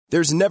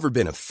There's never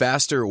been a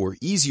faster or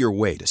easier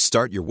way to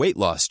start your weight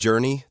loss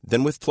journey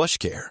than with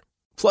PlushCare.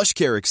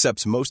 PlushCare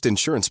accepts most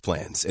insurance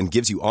plans and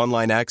gives you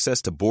online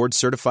access to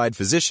board-certified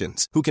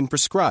physicians who can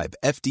prescribe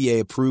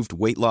FDA-approved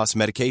weight loss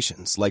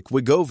medications like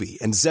Wegovy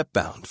and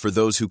Zepbound for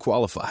those who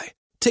qualify.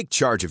 Take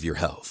charge of your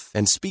health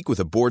and speak with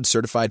a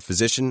board-certified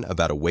physician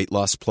about a weight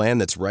loss plan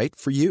that's right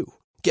for you.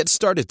 Get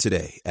started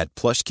today at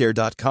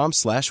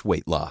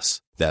plushcare.com/weight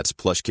loss. That's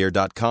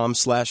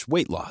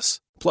plushcare.com/weight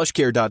loss.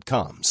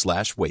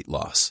 plushcare.com/weight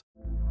loss.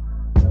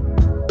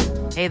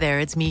 Hey there,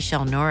 it's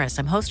Michelle Norris.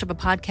 I'm host of a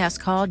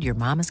podcast called Your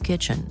Mama's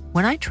Kitchen.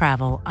 When I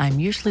travel, I'm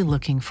usually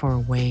looking for a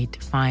way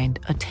to find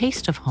a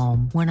taste of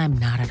home when I'm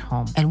not at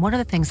home. And one of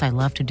the things I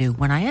love to do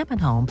when I am at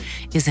home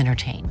is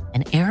entertain.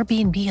 And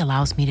Airbnb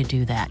allows me to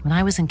do that. When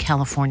I was in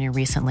California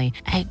recently,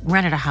 I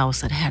rented a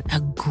house that had a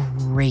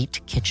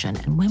great kitchen.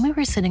 And when we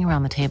were sitting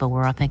around the table, we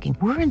were all thinking,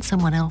 we're in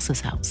someone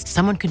else's house.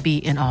 Someone could be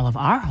in all of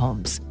our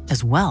homes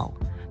as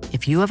well.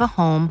 If you have a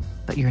home,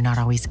 but you're not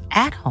always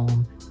at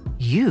home,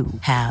 you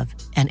have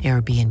an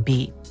Airbnb.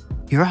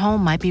 Your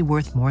home might be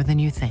worth more than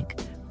you think.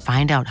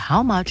 Find out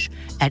how much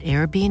at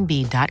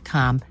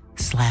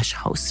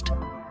airbnb.com/host.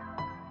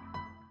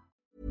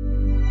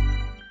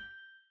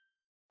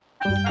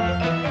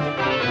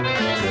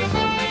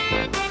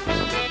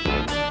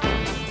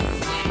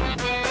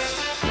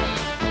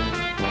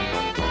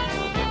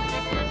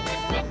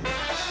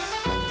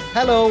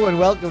 Hello and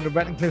welcome to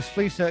Brent and Cliff's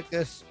Flea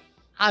Circus.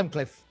 I'm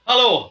Cliff.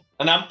 Hello,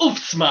 and I'm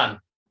Oofsman.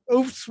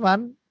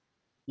 Oofsman?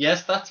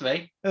 Yes, that's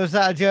me. Was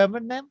that a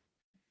German name?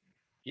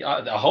 Yeah,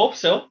 I hope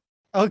so.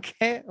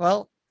 Okay,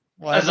 well.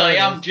 As I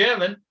am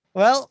German.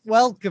 Well,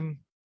 welcome.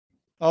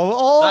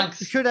 Or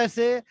Thanks. should I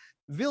say,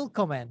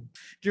 willkommen.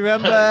 Do you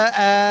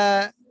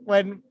remember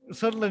when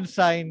Sunderland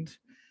signed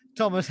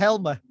Thomas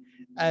Helmer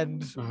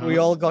and we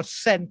all got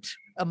sent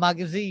a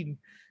magazine,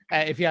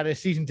 if you had a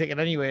season ticket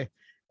anyway,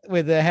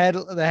 with the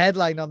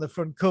headline on the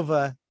front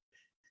cover,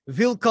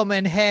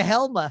 Willkommen Herr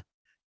Helmer.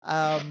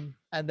 And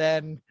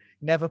then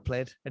never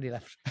played and he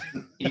left.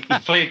 He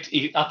played,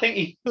 I think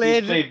he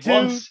played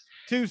once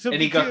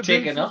and he got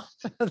taken off.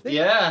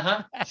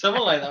 Yeah,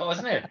 something like that,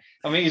 wasn't it?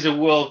 I mean, he's a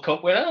World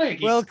Cup winner.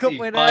 World Cup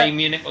winner. Bayern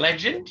Munich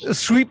legend. A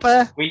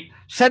sweeper.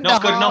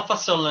 Not good enough for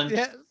Sunderland.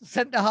 Yeah,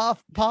 centre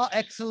half, par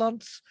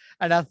excellence.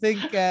 And I think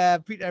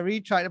Peter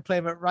Reid tried to play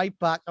him at right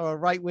back or a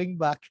right wing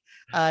back.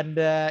 And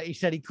he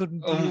said he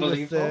couldn't deal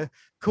with the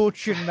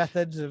coaching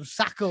methods of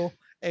Sacco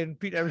and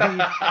Peter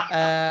Reid.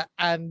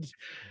 And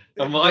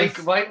why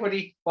would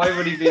he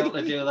be able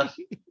to do that?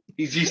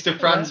 He's used to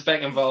Franz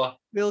Beckenbauer.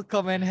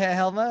 Willkommen, Herr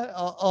Helmer,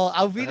 or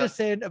Auf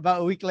Wiedersehen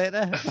about a week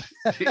later.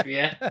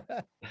 Yeah,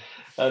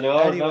 I know.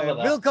 Anyway, I remember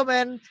that.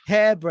 Willkommen,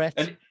 Herr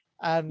Brett.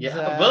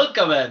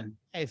 Willkommen.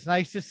 It's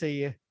nice to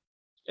see you.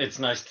 It's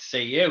nice to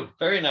see you.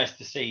 Very nice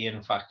to see you,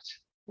 in fact.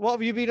 What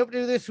have you been up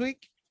to this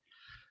week?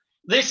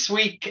 This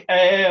week,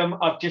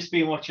 I've just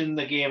been watching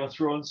the Game of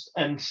Thrones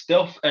and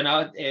stuff. And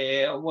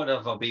what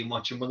have I been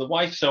watching with the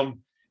wife?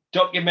 Some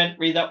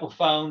documentary that we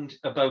found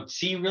about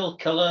serial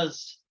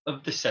killers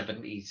of the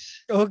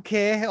 70s.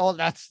 Okay. Oh,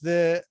 that's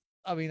the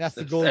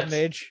golden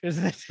age,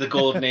 isn't it? It's the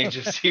golden age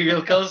of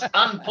serial killers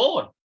and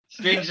porn.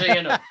 Strangely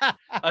enough.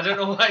 I don't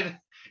know why,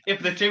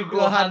 if the two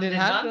go hand in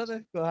hand. Don't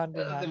they? Go hand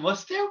in hand. They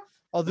must do.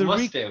 Or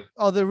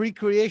the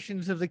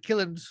recreations of the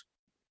killings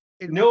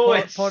in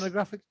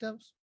pornographic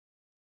terms.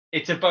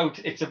 It's about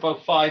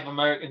 5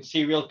 American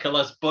serial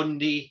killers: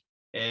 Bundy,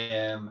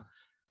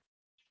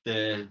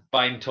 the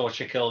bind,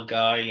 torture, kill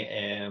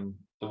guy,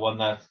 the one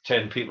that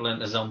turned people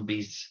into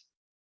zombies.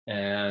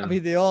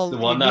 The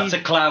one that's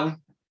a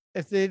clown.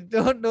 If they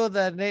don't know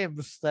their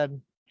names,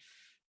 then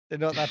they're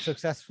not that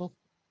successful.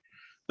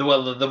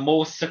 Well, the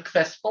most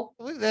successful.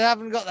 They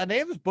haven't got their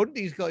names.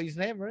 Bundy's got his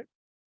name, right?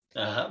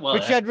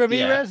 Richard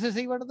Ramirez, is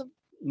he one of them?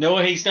 No,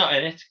 he's not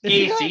in it.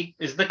 Gacy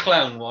is the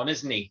clown one,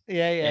 isn't he?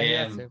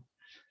 Yeah, that's him.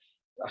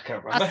 I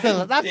can't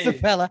remember. That's the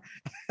fella.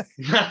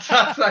 that's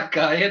that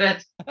guy, isn't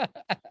it?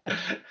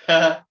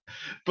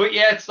 But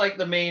yeah, it's like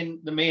the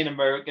main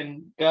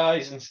American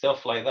guys and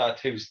stuff like that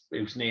whose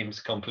names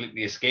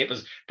completely escape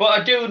us. But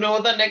I do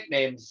know the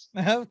nicknames.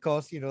 Of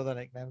course, you know the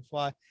nicknames.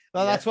 Why?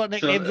 Well, that's what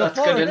nicknames are for.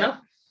 That's good enough.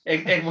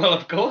 Well,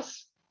 of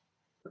course.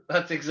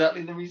 That's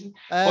exactly the reason.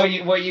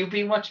 What you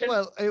been watching?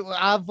 Well,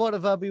 what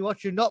have I been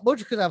watching? Not much,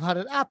 because I've had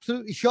an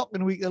absolutely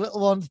shocking week. The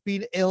little one's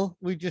been ill.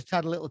 We just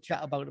had a little chat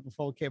about it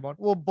before we came on.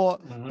 Won't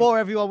bore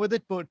everyone with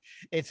it, but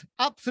it's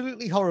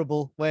absolutely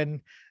horrible when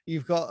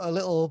you've got a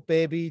little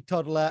baby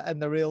toddler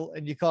and they're ill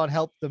and you can't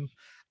help them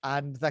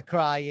and they're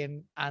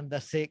crying and they're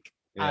sick.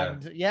 Yeah.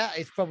 And yeah,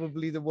 it's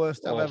probably the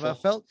worst I've ever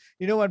felt.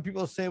 You know, when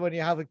people say when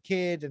you have a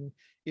kid and,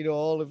 you know,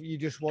 all of you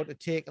just want to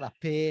take that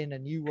pain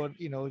and you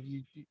want, you know,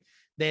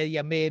 they're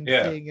your main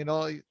thing and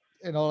all of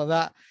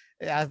that.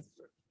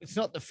 It's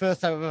not the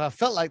first time I've ever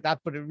felt like that,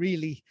 but it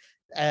really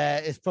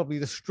is probably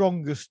the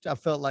strongest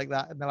I've felt like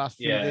that in the last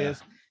few days.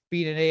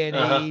 Being in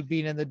A&E,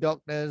 being in the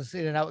doctors,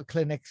 in and out of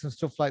clinics and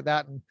stuff like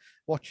that, and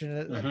watching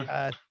it.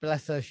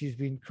 Bless her, she's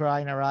been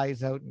crying her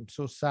eyes out and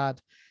so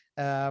sad.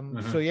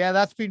 So yeah,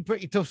 that's been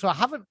pretty tough. So I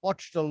haven't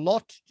watched a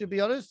lot, to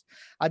be honest.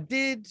 I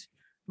did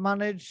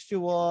manage to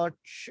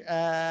watch.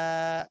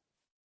 I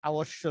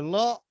watched a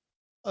lot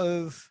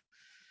of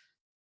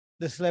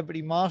the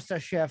Celebrity Master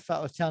Chef that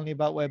I was telling you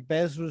about, where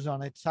Bez was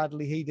on it.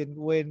 Sadly, he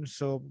didn't win,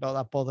 so not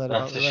that bothered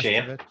about the rest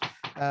of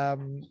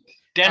it.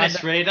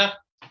 Dennis Rader.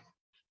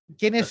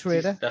 Guinness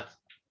Rader. That's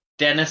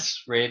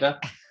Dennis Rader.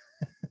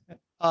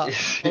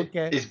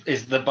 Okay.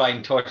 Is the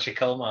Buying Torture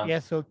Kill man.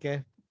 Yes,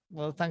 okay.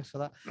 Well, thanks for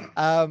that.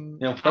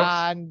 No problem.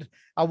 And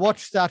I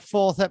watched that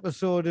 4th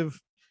episode of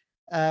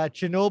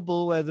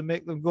Chernobyl, where they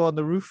make them go on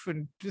the roof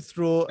and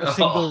throw a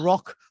single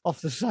rock off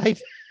the side.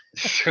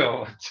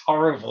 So it's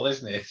horrible,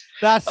 isn't it?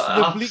 That's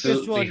the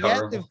bleakest one.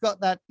 Horrible.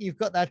 Yeah, you've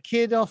got that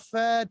kid off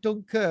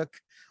Dunkirk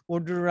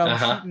wandering around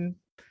shooting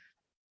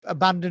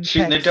abandoned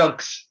shooting pets. the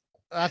dogs.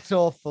 That's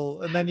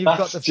awful. And then you've That's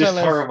got the just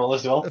fellas, horrible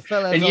as well. The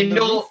fellas and on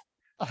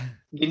the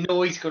you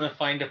know he's going to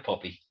find a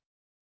puppy.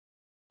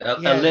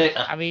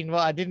 I mean,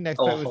 what I didn't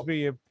expect was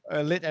be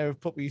a litter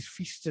of puppies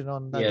feasting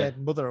on their dead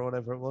mother or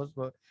whatever it was,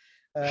 but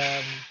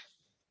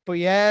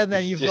yeah, and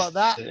then you've got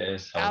that.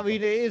 I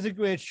mean, it is a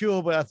great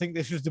show, but I think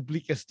this was the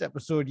bleakest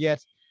episode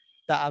yet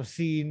that I've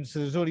seen. So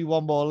there's only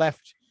one more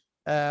left.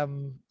 I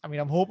mean,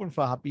 I'm hoping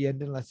for a happy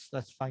ending. Let's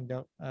find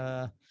out.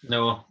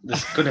 No,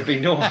 there's going to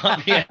be no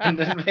happy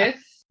ending, mate.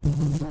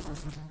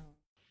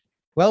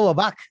 Well, we're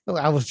back.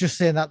 I was just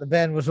saying that the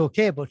Ben was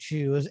okay, but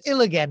she was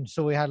ill again.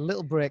 So we had a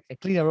little break to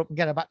clean her up and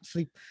get her back to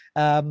sleep.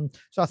 So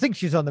I think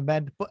she's on the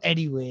mend. But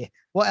anyway,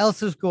 what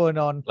else is going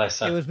on? Bless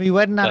her. It was my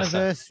wedding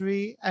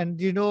anniversary. And,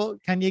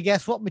 can you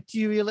guess what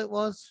material it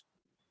was?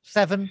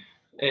 7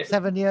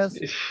 years?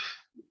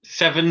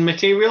 7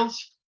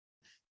 materials?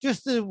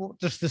 Just the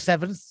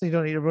 7th. You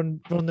don't need to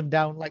run them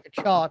down like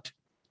a chart.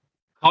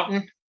 Cotton?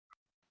 I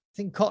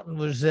think cotton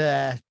was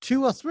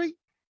 2 or 3.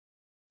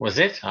 Was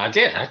it? I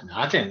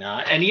didn't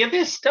know any of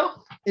this stuff.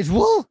 It's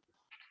wool.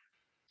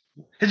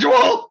 It's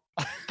wool.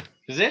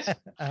 Is it?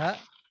 Uh-huh.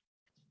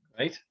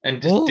 Right.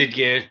 And wool. did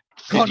you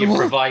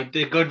provide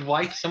the good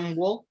wife some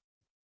wool?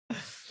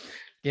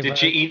 Did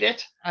she eat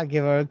it? I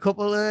give her a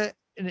couple of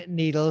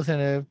needles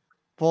and a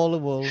ball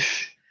of wool.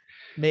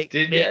 Make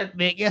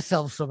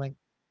yourself something.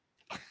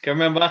 Can you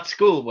remember at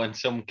school when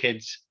some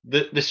kids,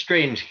 the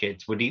strange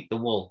kids, would eat the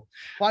wool?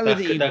 Why would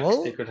they eat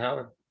wool? They could have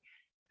it.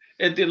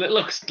 It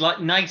looks like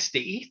nice to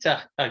eat,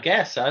 I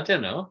guess. I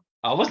don't know.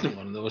 I wasn't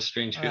one of those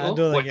strange people.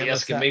 What are you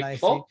asking me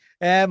for?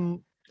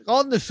 On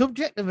the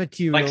subject of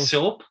materials, like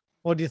soap.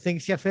 What do you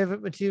think's your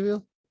favorite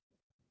material?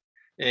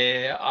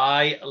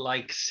 I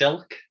like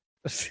silk.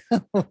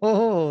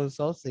 Oh,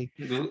 saucy.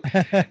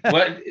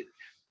 Well,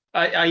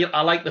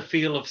 I like the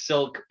feel of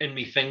silk in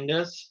my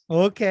fingers.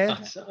 Okay.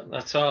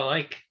 That's all I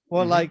like.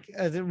 Well, like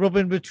is it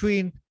rubbing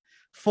between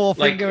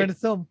forefinger and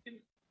thumb?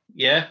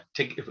 Yeah,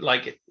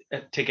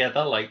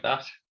 together like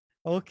that.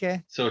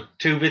 Okay. So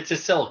 2 bits of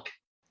silk.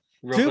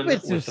 2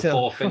 bits with of the silk.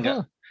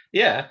 forefinger.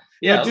 Yeah.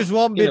 Not just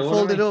one bit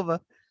folded over.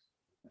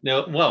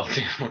 No, well,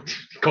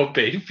 could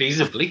be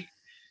feasibly.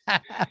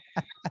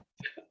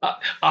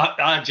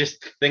 I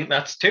just think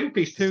that's 2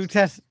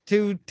 pieces.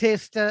 2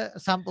 taste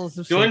samples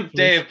of silk. Don't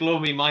dare blow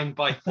me mind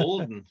by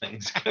folding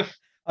things.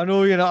 I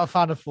know you're not a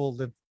fan of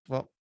folding,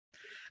 but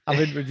I've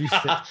introduced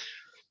it.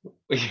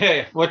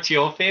 Yeah. What's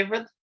your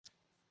favorite?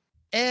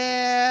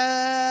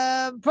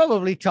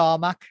 Probably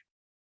tarmac.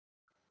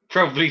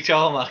 Probably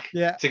tarmac.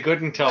 Yeah, it's a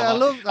good one,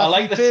 tarmac. I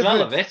like the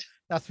smell of it.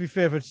 That's my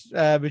favorite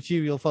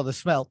material for the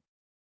smell.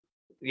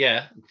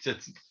 Yeah,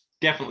 it's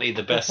definitely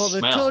the best for the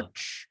smell.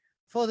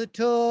 For the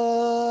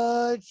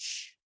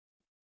touch,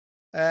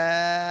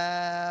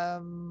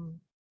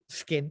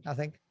 skin, I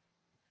think.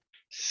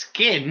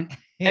 Skin?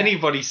 Yeah.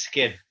 Anybody's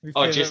skin?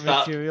 Or just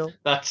material.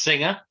 That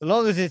singer? As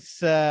long as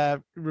it's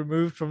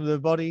removed from the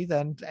body,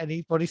 then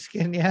anybody's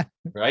skin, yeah.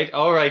 Right.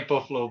 All right,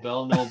 Buffalo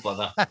Bill, no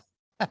bother.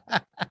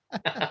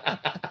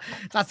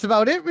 That's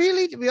about it,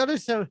 really, to be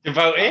honest. So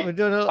about it? We're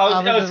doing a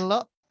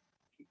lot.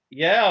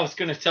 Yeah, I was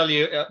going to tell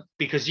you,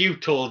 because you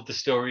told the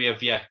story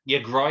of your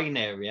groin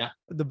area.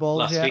 The balls,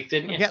 last week,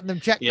 didn't you? Getting them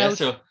checked out. Yeah,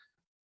 so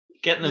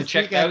getting them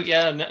checked out,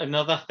 yeah,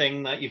 another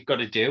thing that you've got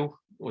to do,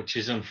 which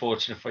is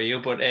unfortunate for you.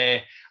 But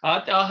I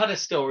had a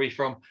story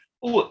from,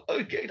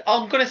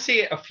 I'm going to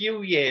say it a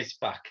few years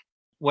back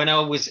when I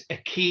was a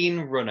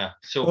keen runner.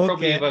 So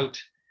probably about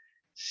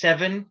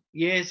 7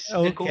 years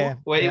ago.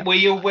 Were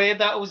you aware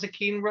that I was a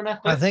keen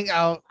runner? I think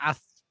I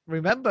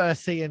remember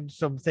seeing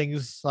some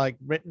things like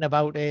written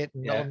about it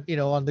and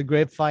on the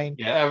grapevine.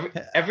 Yeah,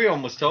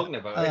 everyone was talking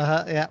about it.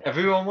 Yeah,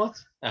 everyone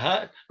was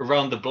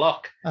around the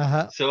block.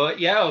 So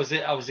yeah,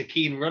 I was a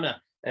keen runner,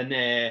 and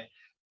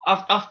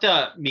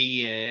after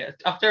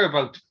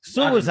about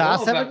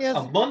 7 years,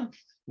 a month.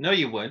 No,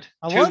 you weren't.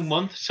 2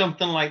 months,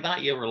 something like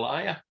that. You're a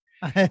liar.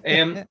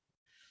 I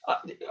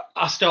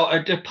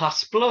started to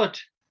pass blood.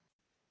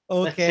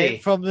 Okay,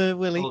 from the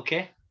willy.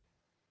 Okay.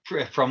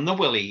 From the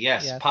willy,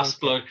 yes, past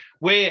blood.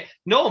 Where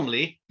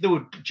normally there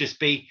would just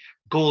be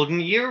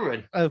golden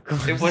urine. Of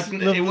course, it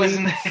wasn't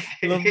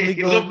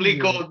lovely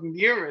golden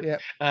urine.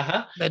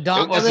 Yeah. The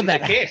darker it wasn't the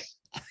better. case.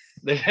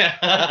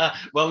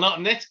 Well, not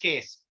in this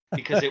case,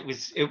 because it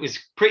was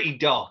pretty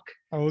dark.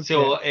 Okay.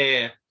 So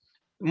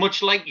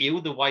much like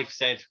you, the wife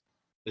said,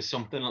 there's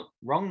something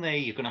wrong there.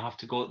 You're going to have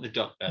to go to the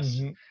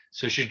doctors. Mhm.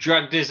 So she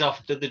dragged us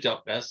off to the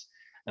doctors.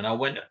 And I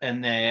went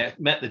and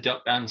met the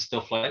doctor and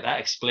stuff like that,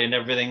 explained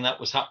everything that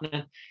was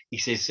happening. He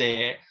says,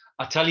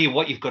 I tell you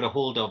what you've got a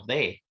hold of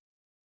there.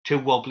 2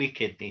 wobbly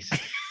kidneys.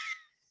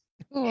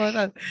 Oh,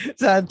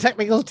 that's a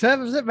technical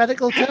term, is it?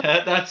 Medical term?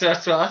 That's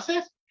what I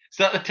said. Is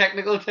that the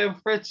technical term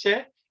for it,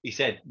 sir? He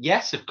said,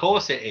 yes, of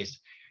course it is.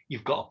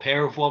 You've got a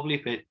pair of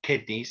wobbly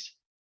kidneys.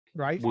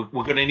 Right. We're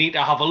going to need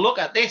to have a look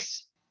at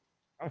this.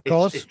 Of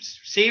course. It's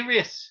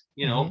serious.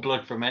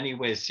 Blood from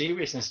anywhere is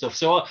serious and stuff.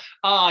 So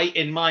I,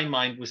 in my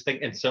mind, was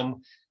thinking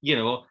some,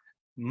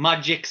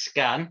 magic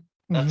scan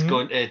that's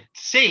going to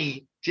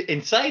see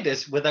inside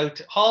us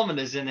without harming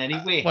us in any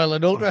way. Well,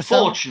 an ultrasound.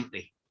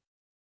 Unfortunately,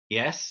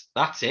 yes,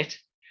 that's it.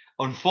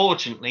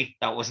 Unfortunately,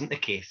 that wasn't the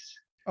case.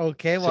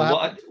 Okay,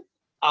 well,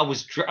 I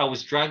was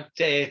dragged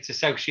to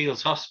South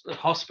Shields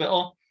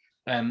Hospital,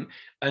 and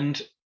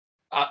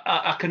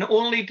I can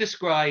only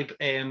describe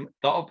the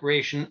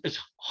operation as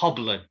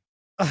hobbling.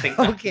 I think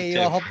okay,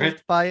 you're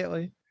hobbled by it.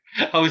 Were you?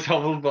 I was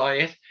hobbled by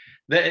it.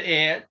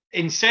 They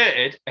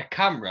inserted a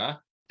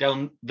camera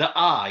down the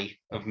eye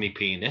of my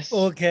penis.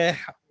 Okay.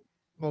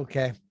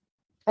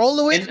 All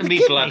the way into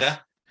my bladder.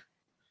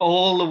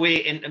 All the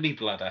way into my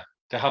bladder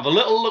to have a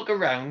little look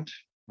around,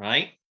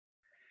 right?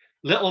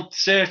 Little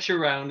search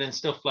around and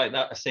stuff like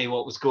that to see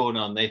what was going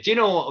on there. Do you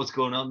know what was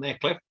going on there,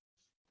 Cliff?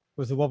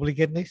 Was the wobbly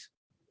kidneys?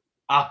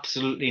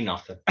 Absolutely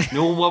nothing.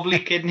 No wobbly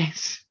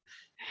kidneys.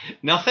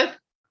 Nothing.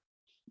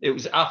 It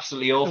was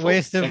absolutely awful.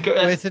 Waste of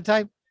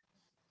time.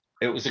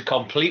 It was a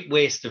complete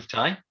waste of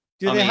time.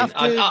 Do they have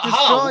to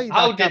destroy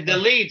how that did camera? the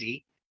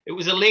lady? It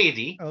was a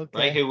lady,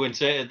 right, who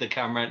inserted the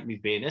camera into my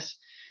penis.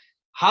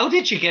 How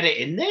did you get it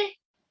in there?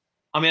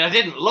 I mean, I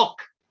didn't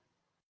look.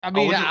 I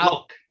wouldn't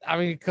look. I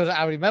mean, because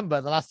I remember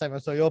the last time I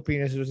saw your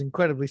penis, it was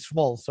incredibly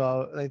small.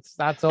 So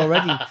that's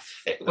already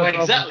well,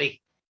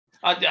 exactly.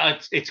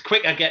 It's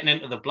quicker getting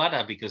into the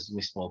bladder because of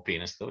my small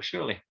penis, though.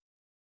 Surely.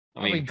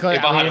 I mean, if I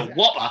had a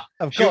whopper,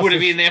 she would have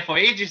been there for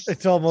ages.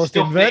 It's almost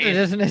inverted,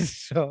 isn't it?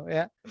 So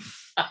yeah.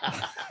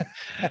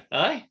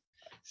 Aye.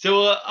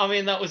 So I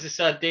mean, that was a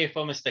sad day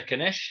for Mr.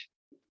 Kanish.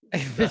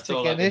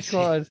 Mr. Kanish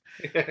was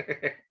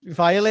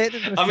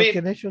violated. Mr.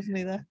 Kanish, wasn't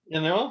he there?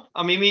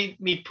 I mean,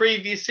 me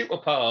previous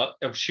superpower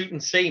of shooting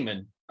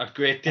semen at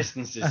great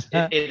distances,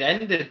 it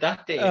ended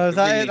that day. Oh,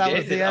 that really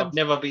was the end. I've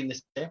never been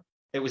the same.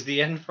 It was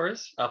the end for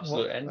us.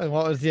 Absolute end. And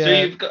what was your? So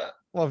you've got.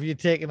 What have you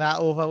taken that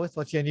over with?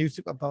 What's your new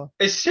superpower?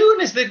 As soon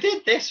as they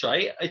did this,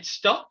 right, it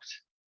stopped.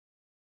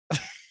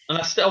 And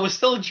I was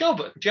still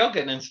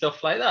jogging and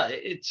stuff like that.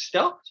 It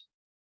stopped.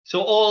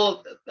 So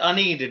all I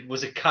needed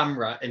was a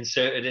camera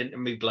inserted into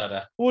my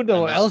bladder.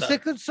 Wonder what else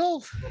it could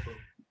solve.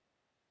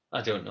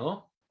 I don't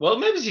know. Well,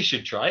 maybe you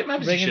should try it.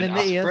 Maybe Ringing you should in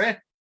the ears.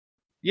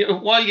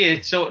 While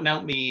you're sorting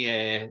out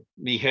me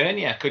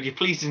hernia, could you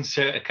please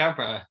insert a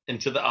camera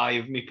into the eye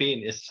of me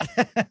penis?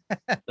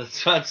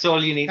 that's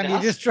all you need. Can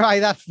you just try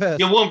that first?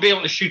 You won't be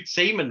able to shoot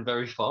semen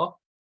very far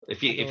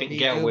if you can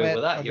get away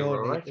with that. You're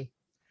all right.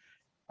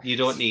 You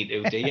don't need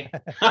to, do you?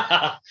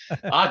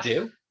 I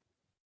do.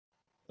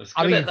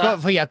 I mean,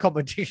 for your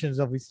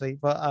competitions, obviously,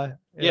 but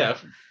yeah,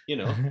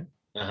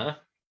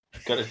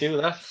 got to do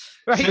that.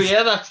 Right. So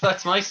yeah,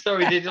 that's my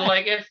story. Did you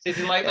like it? Did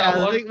you like that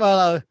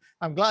one?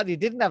 I'm glad you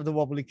didn't have the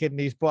wobbly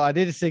kidneys, but I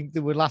did think they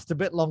would last a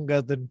bit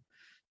longer than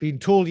being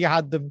told you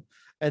had them,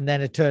 and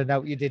then it turned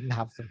out you didn't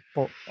have them.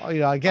 But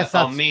I guess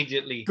that's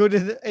immediately good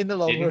in the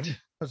long run.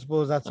 I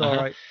suppose that's all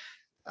right.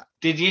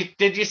 Did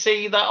you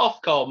see that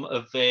Ofcom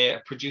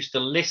have produced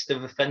a list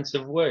of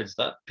offensive words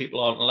that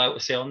people aren't allowed to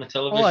say on the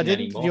television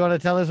anymore? Do you want to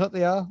tell us what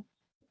they are?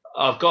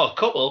 I've got a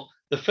couple.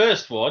 The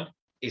first one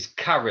is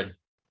Karen.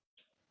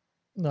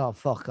 No,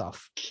 fuck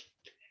off.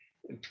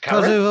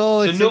 Karen?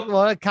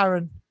 What,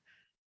 Karen?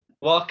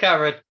 What,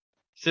 Karen?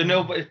 So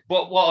nobody.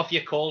 What have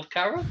you called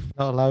Karen?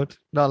 Not allowed.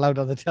 Not allowed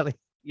on the telly.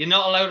 You're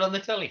not allowed on the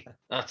telly.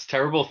 That's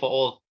terrible for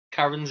all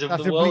Karens of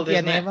the world,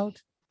 isn't it?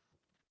 Out.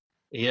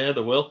 Yeah,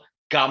 they will.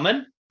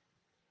 Gammon.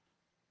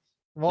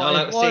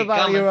 What about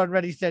gammon? You're on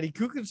Ready Steady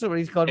Cooking?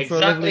 Somebody's gone for a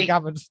lovely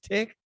gammon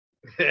steak.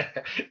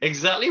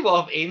 Exactly.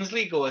 What if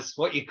Ainsley goes,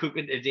 "What you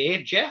cooking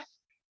today, Jeff?"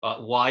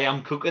 Why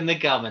I'm cooking the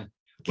gammon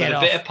with a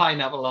bit of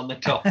pineapple on the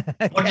top.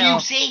 What do you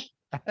see?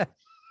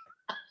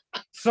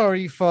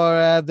 Sorry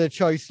for the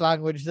choice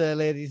language there,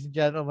 ladies and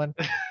gentlemen.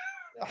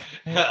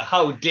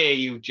 How dare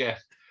you,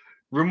 Jeff?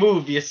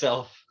 Remove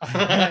yourself.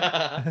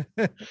 Do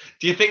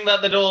you think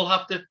that they'd all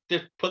have to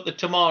put the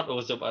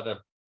tomatoes up at him?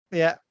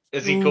 Yeah.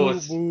 As he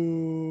goes,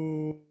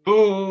 boo.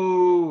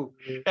 Boo.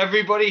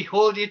 Everybody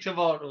hold your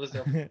tomatoes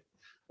up.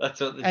 That's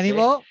what they say. Any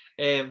more?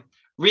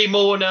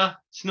 Ramona,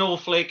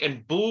 Snowflake,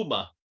 and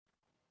Boomer.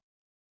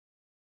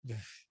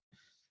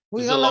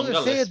 We're not allowed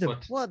to say them.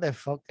 What the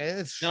fuck?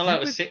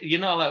 You're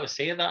not allowed to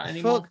say that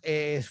anymore.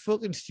 It's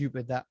fucking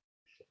stupid, that.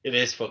 It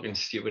is fucking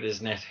stupid,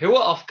 isn't it? Who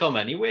are Ofcom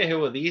anyway?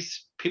 Who are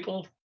these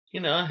people?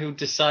 who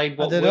decide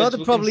what I don't know. words They're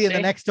we probably in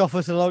can the next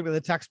office along to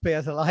the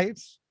Taxpayers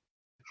Alliance.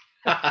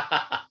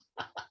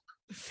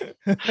 say.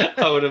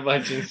 I would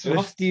imagine A so.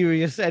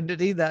 mysterious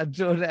entity that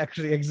don't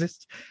actually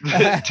exist.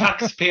 The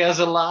Taxpayers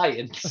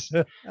Alliance.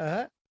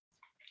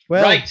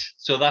 Well, Right,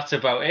 so that's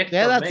about it.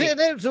 Yeah, from that's me. it.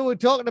 Then. So we're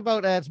talking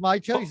about it's my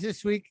choice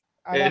this week.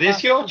 and It I'm is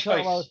asked your to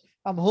talk choice.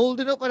 I'm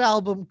holding up an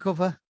album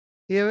cover.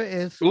 Here it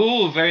is.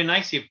 Oh, very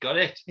nice. You've got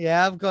it.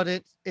 Yeah, I've got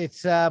it.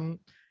 It's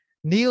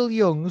Neil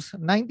Young's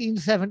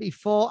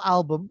 1974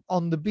 album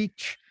On the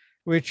Beach,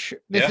 which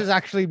this is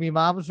actually my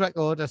mom's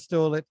record. I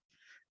stole it.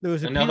 There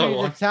was a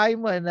period of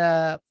time when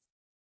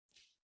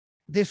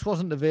this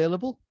wasn't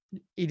available.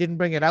 He didn't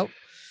bring it out.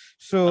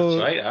 So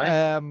that's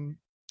right,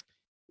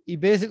 he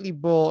basically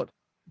brought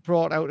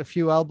out a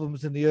few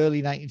albums in the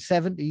early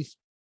 1970s.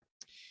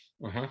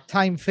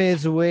 Time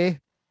Fades Away,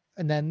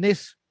 and then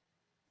this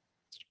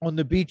On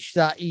the Beach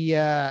that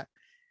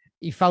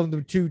he found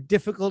them too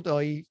difficult,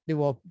 or they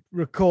were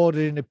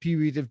recorded in a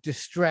period of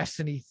distress,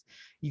 and he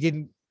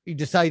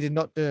decided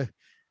not to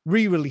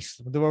re-release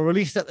them. They were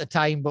released at the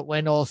time, but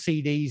when all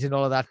CDs and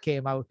all of that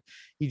came out,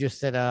 he just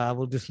said,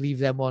 "We'll just leave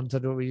them ones. I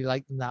don't really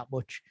like them that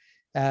much."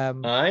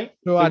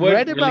 So I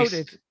read about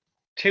it.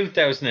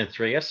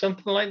 2003 or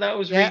something like that.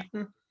 Was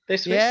reading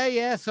this week.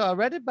 Yeah. So I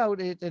read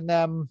about it, and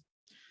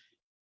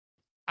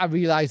I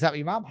realized that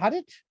my mum had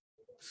it,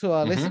 so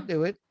I listened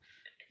to it,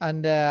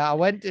 and I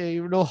went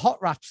to Hot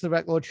Rats, the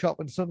record shop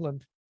in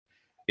Sunderland.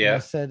 Yeah. I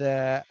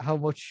said, "How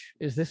much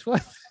is this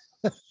worth?"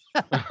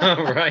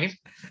 Right.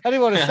 I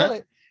didn't want to sell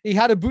it. He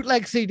had a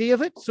bootleg CD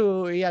of it,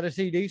 so he had a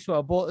CD. So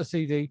I bought the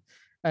CD,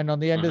 and on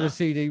the end of the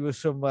CD was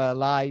some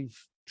live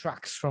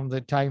tracks from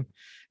the time.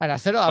 And I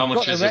said, "How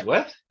much is it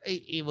worth?"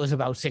 It was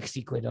about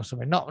 60 quid or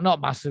something. Not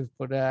massive,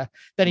 but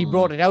then he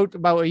brought it out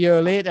about a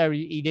year later.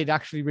 He did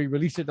actually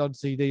re-release it on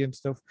CD and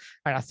stuff.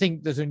 And I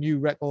think there's a new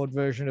record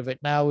version of it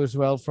now as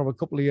well from a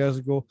couple of years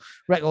ago,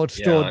 Record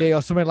Store Day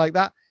or something like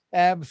that.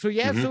 So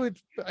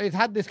it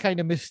had this kind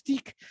of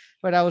mystique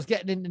when I was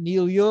getting into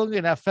Neil Young,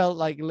 and I felt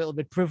like a little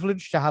bit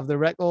privileged to have the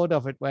record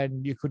of it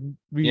when you couldn't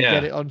really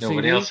get it on CD.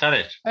 Nobody else had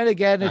it. And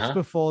again, it's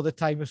before the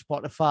time of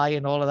Spotify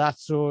and all of that.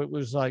 So it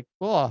was like,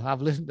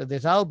 I've listened to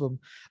this album,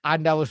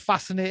 and I was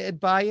fascinated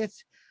by it.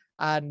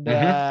 And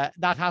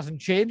that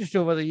hasn't changed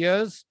over the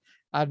years.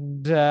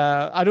 And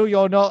I know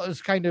you're not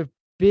as kind of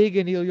big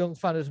a Neil Young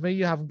fan as me.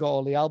 You haven't got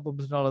all the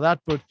albums and all of that,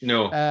 but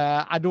no,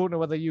 I don't know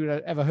whether you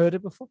ever heard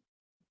it before.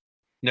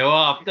 No,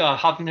 I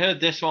haven't heard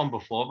this one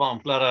before, but I'm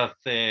glad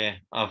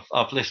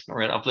I've listened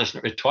to it. I've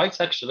listened to it twice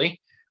actually,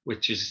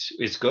 which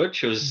is good.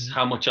 Shows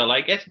how much I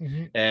like it.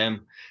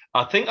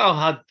 I think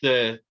I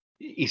had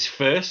his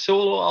first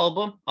solo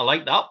album. I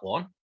like that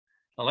one.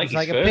 I like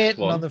his a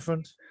painting on the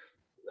front.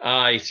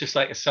 It's just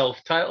like a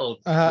self-titled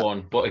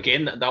one, but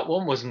again, that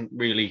one wasn't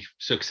really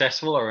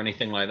successful or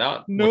anything like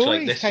that. No, much like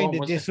he's this kind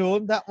one, of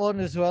disowned that one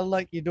as well.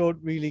 Like he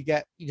doesn't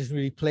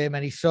really play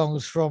many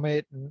songs from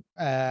it. And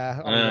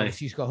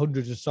obviously he's got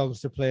hundreds of songs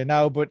to play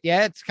now, but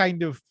yeah, it's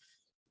kind of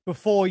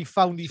before he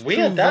found his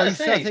true voice.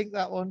 I think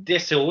that one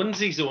disowns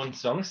his own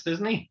songs,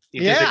 doesn't he?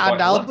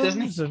 And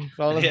albums and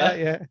all of that.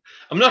 Yeah,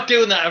 I'm not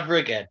doing that ever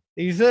again.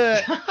 He's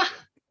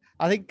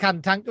I think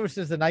cantankerous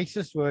is the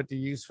nicest word to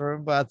use for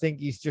him, but I think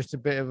he's just a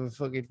bit of a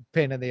fucking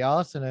pain in the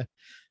arse, and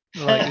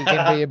he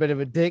can be a bit of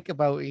a dick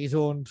about his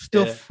own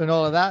stuff and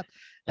all of that.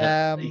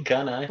 He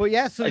can, but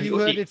yeah, so you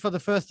heard it for the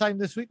first time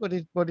this week.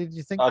 What did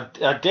you think?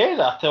 I did.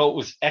 I thought it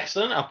was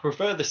excellent. I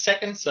prefer the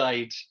second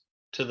side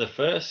to the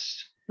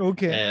first.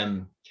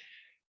 Okay.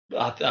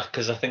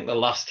 Because I think the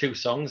last two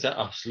songs are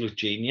absolute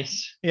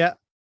genius. Yeah.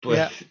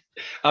 But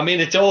I mean,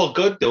 it's all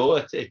good though.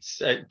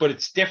 But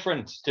it's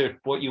different to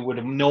what you would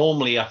have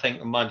normally, I think,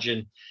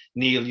 imagine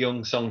Neil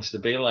Young songs to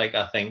be like.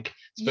 I think,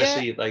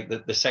 especially like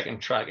the second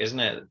track,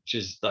 isn't it? Which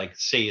is like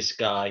 "See a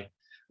Sky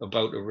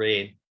About to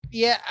Rain."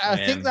 Yeah, I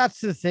think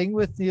that's the thing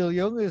with Neil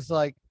Young is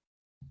like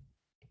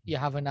you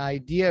have an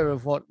idea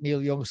of what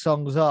Neil Young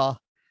songs are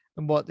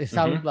and what they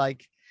sound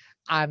like,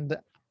 and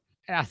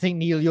I think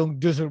Neil Young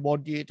doesn't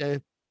want you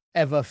to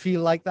ever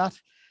feel like that.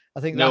 I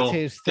think that's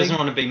his thing. Doesn't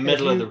want to be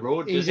middle of the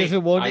road. He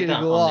doesn't want you to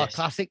go,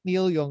 classic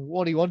Neil Young.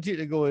 What he wants you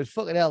to go is,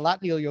 fucking hell,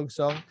 that Neil Young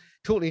song,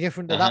 totally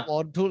different to that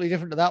one, totally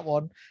different to that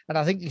one. And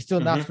I think he's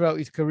done that throughout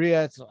his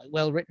career. It's like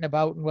well written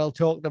about and well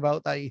talked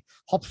about that he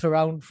hops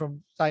around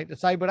from side to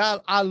side.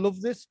 But I love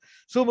this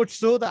so much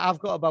so that I've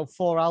got about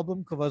 4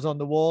 album covers on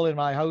the wall in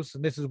my house,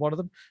 and this is one of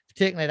them. I've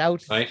taken it out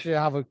to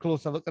have a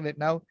closer look at it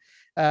now.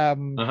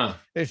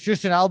 It's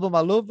just an album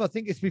I love. I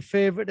think it's my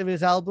favorite of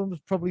his albums,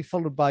 probably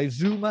followed by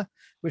Zuma,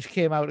 which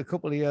came out a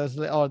couple of years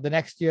later, or the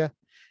next year,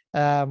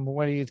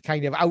 when he's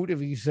kind of out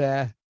of his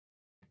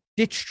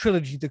ditch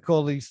trilogy, to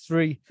call these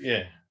 3.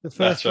 Yeah, the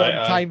first one,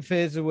 Time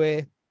Fades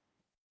Away,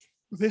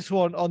 this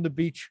one, On the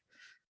Beach,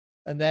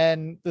 and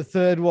then the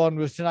third one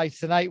was Tonight's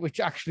the Night, which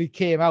actually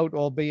came out,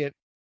 albeit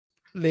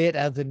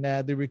later than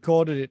they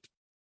recorded it.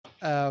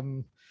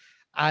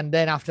 And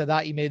then after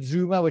that, he made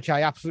Zuma, which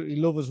I absolutely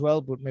love as well,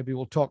 but maybe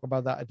we'll talk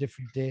about that a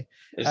different day.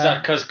 Is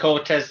that because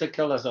Cortez the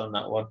Killer's on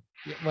that one?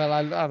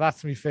 Well,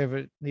 that's my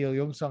favorite Neil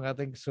Young song, I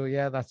think. So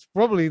yeah, that's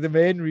probably the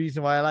main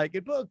reason why I like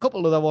it, but a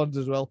couple other ones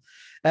as well.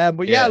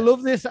 But yeah, I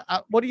love this.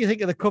 What do you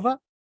think of the cover?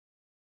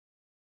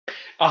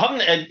 I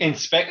haven't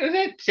inspected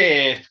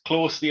it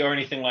closely or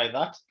anything like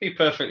that. To be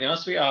perfectly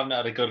honest with you, I haven't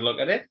had a good look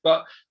at it.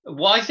 But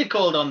why is it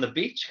called On the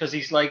Beach? Because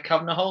he's like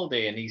having a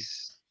holiday and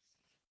he's.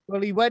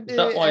 Well, he went. Is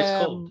that why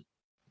it's called?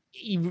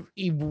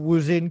 He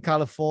was in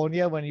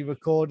California when he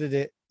recorded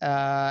it,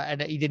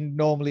 and he didn't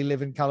normally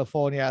live in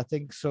California, I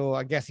think. So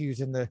I guess he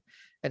was in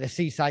a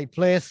seaside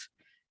place.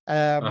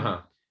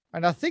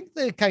 And I think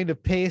the kind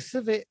of pace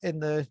of it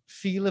and the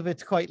feel of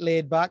it's quite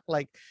laid back,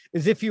 like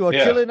as if you are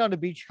chilling on the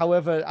beach.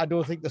 However, I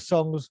don't think the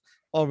songs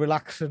are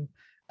relaxing.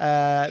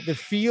 They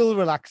feel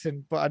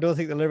relaxing, but I don't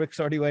think the lyrics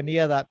are anywhere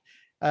near that.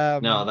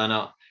 No, they're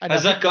not.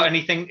 Has that got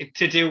anything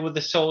to do with the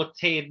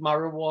sauteed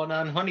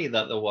marijuana and honey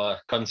that they were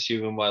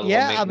consuming while they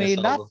were making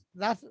this album?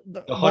 that's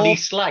the honey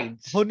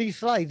slides. Honey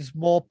slides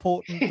more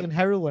potent than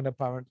heroin,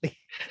 apparently.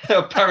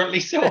 Apparently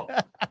so.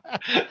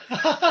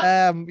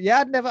 I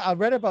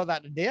read about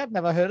that today. I'd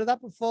never heard of that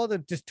before. They're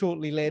just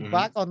totally laid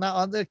back on that,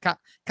 on the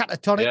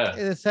catatonic.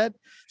 They said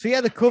so.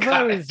 Yeah, the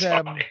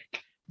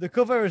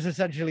cover is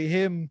essentially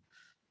him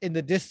in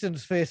the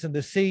distance facing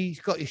the sea.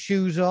 He's got his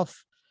shoes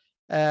off.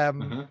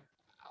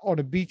 On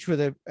a beach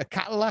with a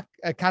Cadillac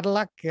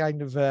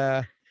kind of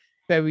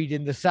buried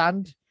in the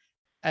sand.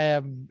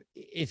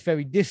 It's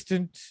very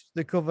distant,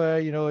 the cover,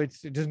 it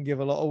doesn't give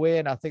a lot away.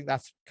 And I think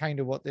that's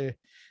kind of what the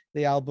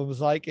album's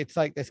like. It's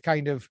like this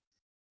kind of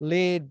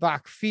laid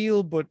back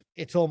feel, but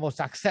it's almost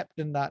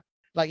accepting that,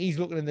 like, he's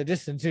looking in the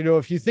distance.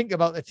 If you think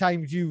about the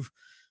times you've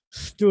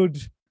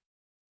stood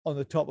on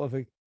the top of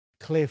a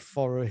cliff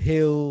or a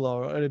hill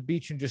or at a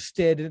beach and just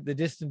stared at the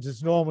distance,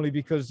 it's normally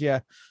because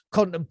you're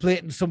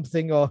contemplating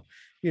something, or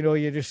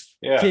you're just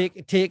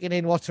taking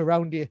in what's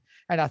around you.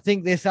 And I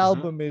think this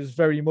album is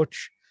very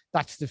much,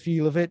 that's the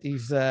feel of it.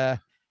 He's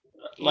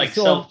like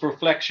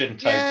self-reflection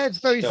type. Yeah, it's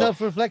very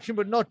self-reflection,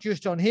 but not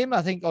just on him.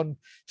 I think on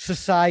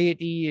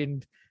society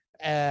and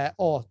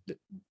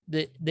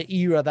the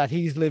era that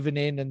he's living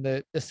in, and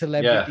the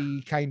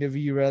celebrity kind of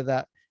era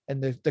that,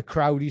 and the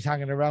crowd he's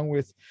hanging around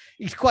with.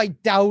 He's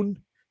quite down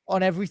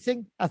on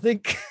everything, I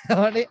think,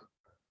 on it.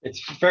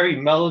 It's very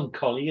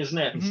melancholy, isn't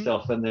it, and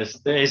stuff. And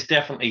there's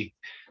definitely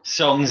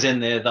songs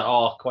in there that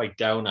are quite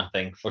down, I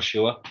think, for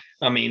sure.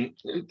 I mean,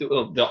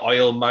 the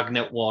oil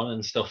magnet one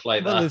and stuff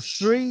like that. There's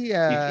three.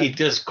 He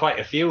does quite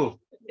a few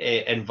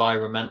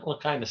environmental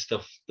kind of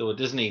stuff, though,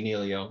 doesn't he,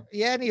 Neil Young?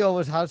 Yeah, and he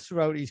always has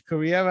throughout his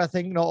career. I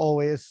think not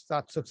always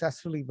that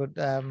successfully, but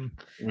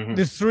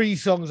there's three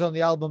songs on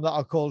the album that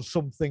are called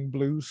Something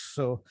Blues.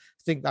 So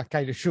I think that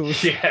kind of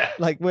shows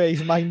like where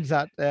his mind's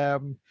at.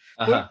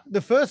 But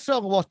the first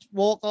song,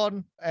 Walk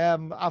On,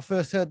 I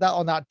first heard that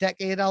on that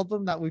Decade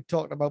album that we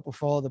talked about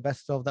before, the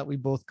best of that we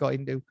both got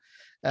into.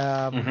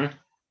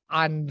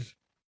 And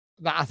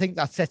that, I think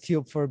that sets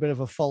you up for a bit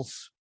of a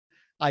false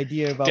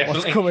idea about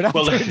what's coming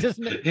after,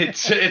 doesn't it? It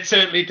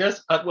certainly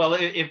does. Well,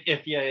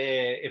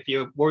 if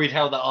you're worried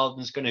how the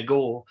album's going to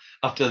go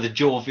after the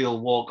jovial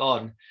Walk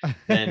On,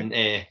 then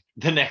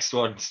the next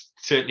one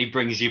certainly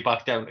brings you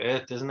back down to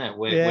earth, doesn't it?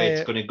 Where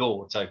it's going to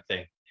go, type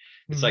thing.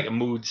 It's like a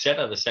mood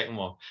setter, the second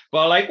one. But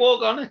I like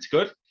Walk On, it's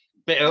good.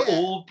 Bit of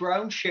Old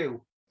Brown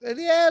Shoe.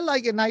 Yeah,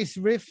 like a nice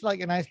riff, like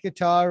a nice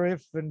guitar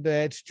riff, and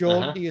it's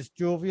jaunty, it's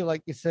jovial,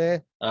 like you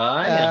say.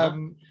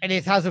 And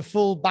it has a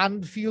full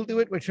band feel to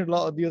it, which a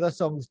lot of the other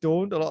songs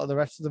don't. A lot of the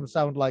rest of them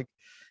sound like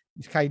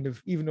he's kind of,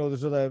 even though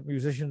there's other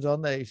musicians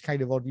on there, he's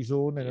kind of on his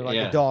own in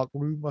a dark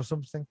room or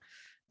something.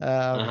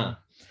 But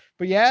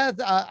yeah,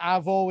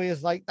 I've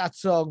always liked that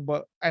song.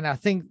 And I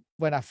think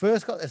when I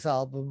first got this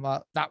album,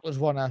 that was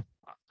one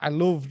I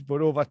loved,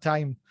 but over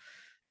time,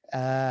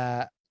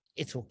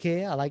 it's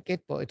okay. I like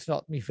it, but it's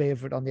not my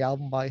favorite on the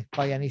album by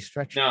any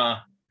stretch. No,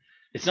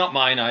 it's not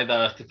mine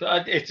either.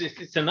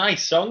 It's a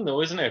nice song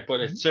though, isn't it? But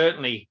it's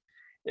certainly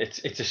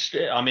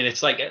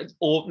it's like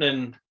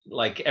opening,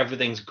 like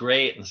everything's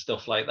great and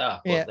stuff like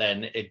that, but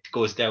then it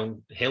goes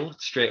downhill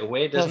straight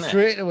away, doesn't it?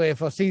 Straight away.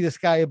 If I see the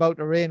sky about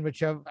to rain,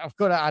 which I've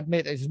got to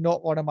admit is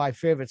not one of my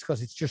favorites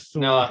because it's just so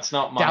no, it's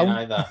not mine down.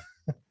 Either.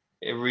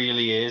 It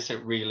really is.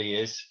 It really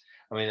is.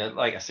 I mean,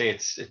 like I say,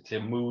 it's a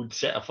mood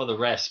setter for the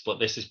rest, but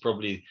this is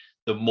probably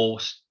the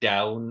most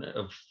down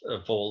of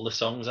all the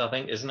songs, I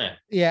think, isn't it?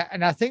 Yeah,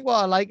 and I think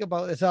what I like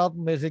about this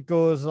album is it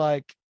goes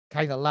like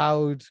kind of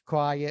loud,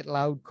 quiet,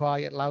 loud,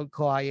 quiet, loud,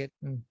 quiet,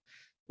 and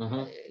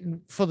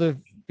for the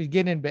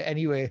beginning bit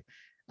anyway.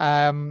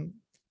 And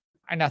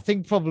I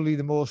think probably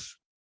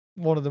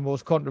one of the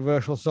most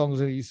controversial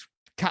songs of his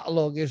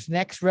catalog is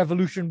next,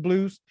 Revolution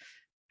Blues.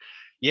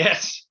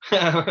 Yes,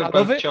 I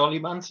love it. Charlie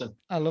Manson.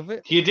 I love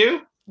it. You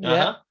do?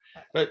 Yeah.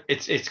 But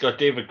it's got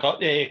David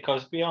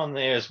Cosby on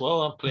there as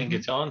well. I'm playing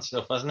guitar and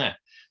stuff, hasn't it?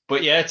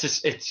 But yeah, it's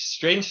a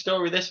strange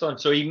story, this one.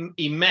 So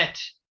he met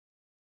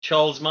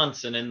Charles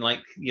Manson in,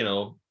 like,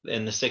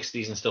 in the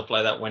 60s and stuff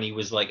like that, when he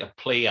was like a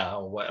player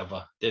or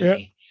whatever, didn't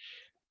he?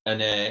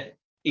 and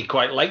he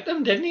quite liked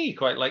them, didn't he? He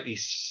quite liked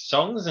these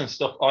songs and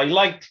stuff. I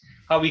liked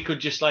how he could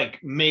just like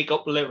make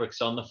up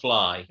lyrics on the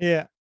fly.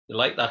 Yeah. I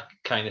like that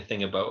kind of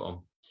thing about him.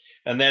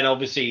 And then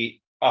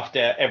obviously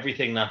after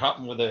everything that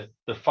happened with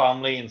the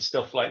family and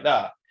stuff like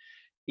that,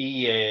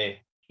 he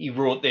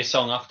wrote this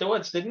song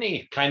afterwards, didn't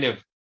he? Kind of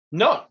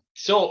not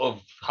sort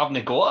of having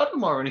a go at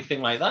him or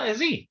anything like that, is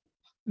he?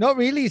 Not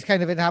really. He's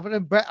kind of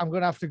inhabiting. Brett, I'm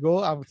going to have to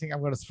go. I think I'm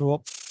going to throw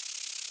up.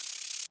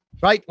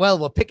 Right. Well,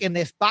 we're picking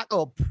this back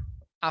up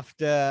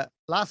after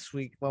last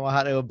week when we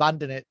had to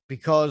abandon it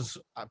because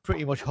I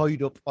pretty much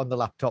hid up on the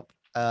laptop.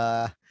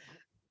 And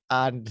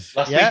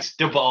last week's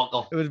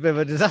debacle. It was a bit of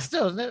a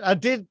disaster, wasn't it? I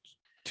did,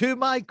 to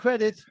my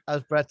credit,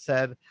 as Brett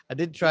said, I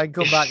did try and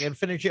come back and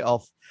finish it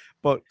off.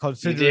 But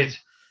considering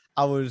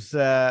I was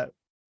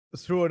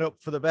throwing up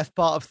for the best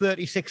part of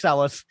 36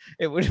 hours,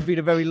 it would have been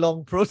a very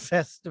long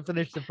process to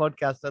finish the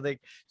podcast, I think.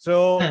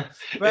 So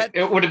Brett,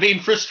 it would have been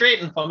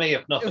frustrating for me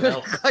if nothing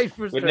else. Quite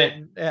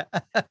frustrating. Yeah.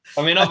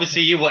 I mean,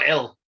 obviously you were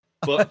ill,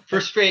 but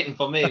frustrating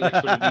for me, which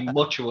would have been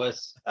much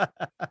worse.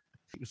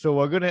 So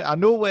I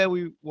know where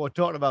we were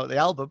talking about the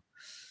album,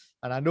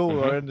 and I know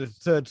we're in the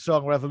third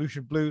song,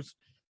 Revolution Blues,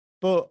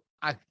 but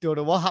I don't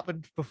know what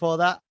happened before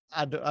that.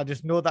 I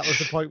just know that was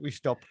the point we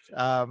stopped.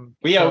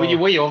 We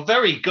are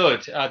very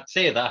good. I'd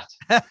say that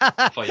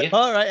for you.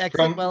 All right,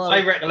 excellent.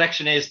 My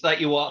recollection is that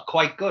you are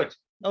quite good.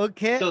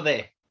 Okay. So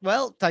there.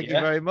 Well, thank you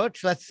very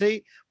much. Let's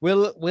see.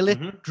 Will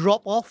it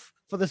drop off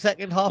for the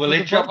second half of the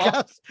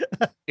podcast?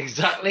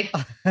 Exactly.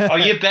 Are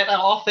you better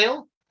off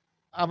ill?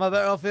 Am I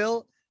better off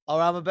ill, or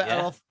am I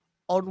better off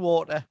on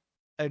water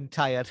and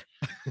tired?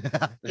 Who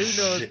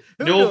knows?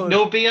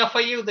 No beer for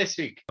you this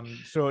week.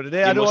 So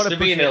today I don't want to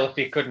be ill if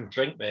you couldn't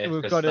drink, mate.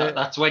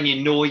 That's when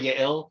you know you're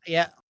ill.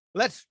 Yeah.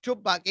 Let's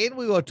jump back in.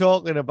 We were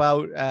talking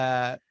about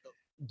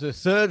the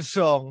third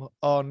song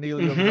on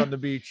Neil Young's On the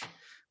Beach,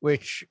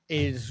 which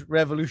is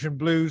Revolution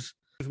Blues,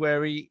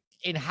 where he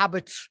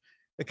inhabits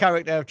the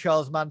character of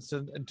Charles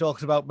Manson and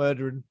talks about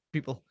murdering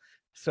people.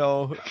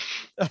 So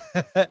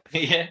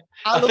yeah,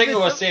 I think we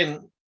were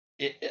saying.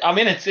 I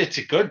mean, it's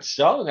a good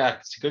song.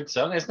 It's a good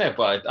song, isn't it?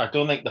 But I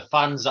don't think the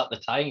fans at the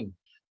time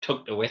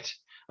took to it.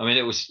 I mean,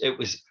 it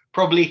was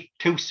probably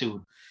too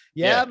soon.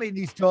 Yeah, I mean,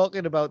 he's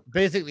talking about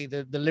basically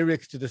the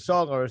lyrics to the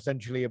song are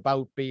essentially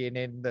about being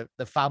in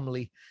the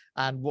family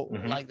and what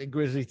like the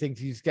grisly things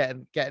he's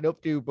getting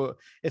up to. But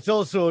it's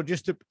also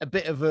just a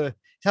bit of he's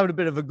having a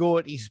bit of a go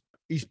at his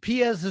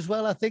peers as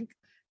well, I think.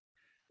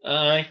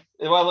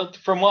 Well,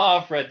 from what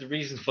I've read, the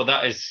reason for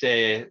that is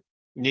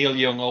Neil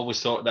Young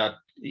always thought that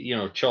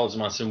Charles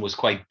Manson was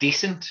quite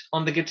decent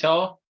on the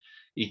guitar.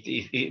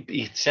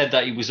 He said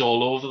that he was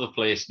all over the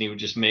place and he would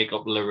just make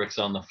up lyrics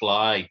on the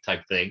fly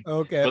type thing.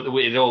 Okay. But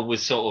it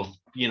always sort of,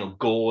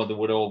 go, they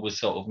would always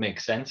sort of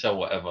make sense or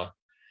whatever.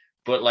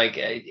 But like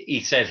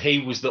he said, he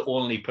was the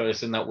only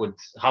person that would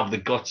have the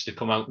guts to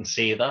come out and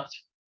say that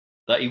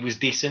he was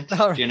decent.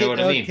 Right, do you know what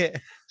I mean?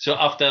 So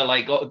after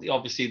like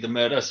obviously the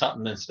murders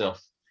happened and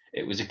stuff,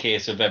 it was a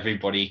case of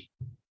everybody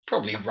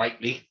probably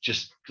rightly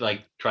just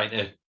like trying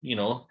to,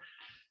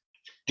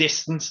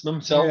 distance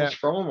themselves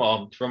from him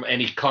or from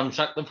any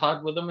contact they've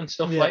had with him and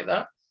stuff like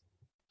that.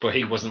 But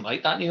he wasn't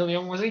like that, Neil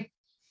Young, was he?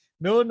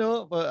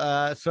 No.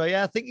 But so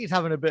yeah, I think he's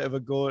having a bit of a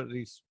go at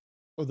these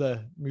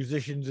other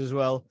musicians as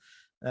well.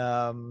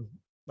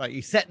 Like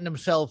he's setting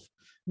himself,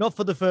 not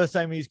for the first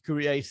time in his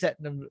career, he's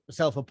setting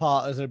himself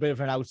apart as a bit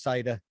of an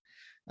outsider.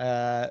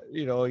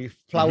 He's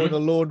plowing a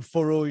lone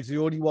furrow. He's the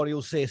only one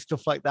who'll say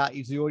stuff like that.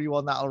 He's the only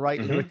one that'll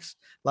write lyrics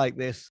like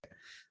this.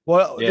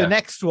 Well, the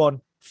next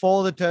one,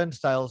 For the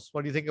Turnstiles.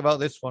 What do you think about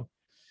this one?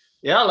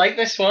 Yeah, I like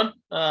this one.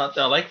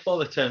 I like For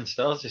the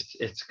Turnstiles.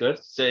 It's good.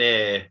 It's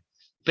a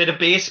bit of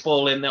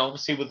baseball in there,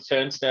 obviously, with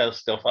turnstile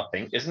stuff, I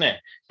think, isn't it?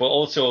 But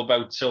also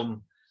about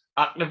some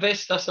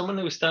activist or someone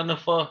who was standing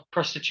up for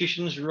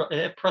prostitutes'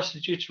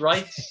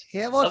 rights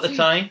at the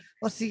time.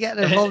 What's he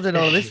getting involved in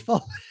all this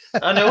for?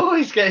 I know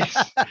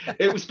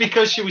it was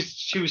because she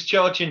was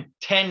charging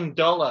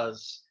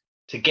 $10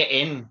 to get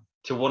in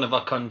to one of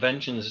our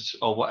conventions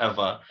or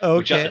whatever,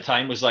 which at the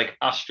time was like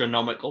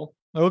astronomical.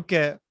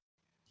 Okay.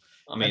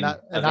 I mean,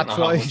 and that's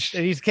what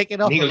he's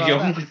kicking off Neil about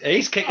Young, that.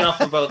 He's kicking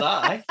off about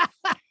that,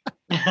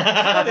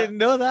 I didn't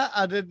know that.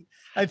 I didn't.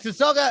 It's a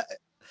song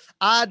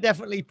I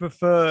definitely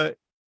prefer.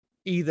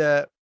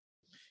 Either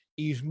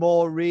he's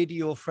more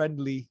radio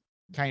friendly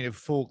kind of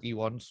folky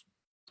ones,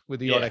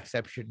 with the odd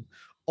exception,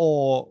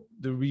 or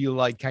the real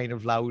like kind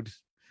of loud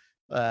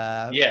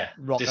rocker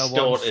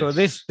ones. So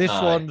this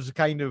one's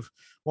kind of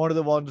one of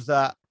the ones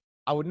that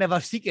I would never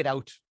seek it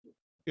out.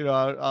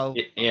 I'll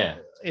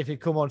if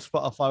it come on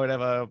Spotify or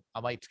whatever,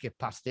 I might skip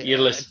past it. You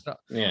listen,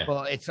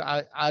 but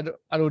I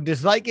don't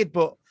dislike it,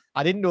 but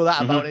I didn't know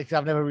that about it because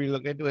I've never really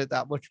looked into it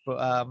that much.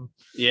 But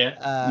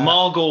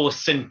Margot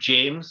St.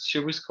 James, she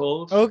was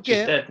called. Okay,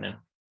 she's dead now.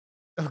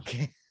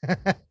 Okay.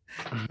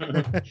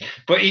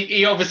 But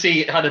he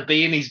obviously had a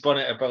bee in his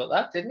bonnet about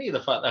that, didn't he?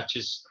 The fact that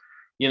she's,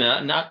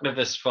 an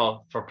activist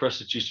for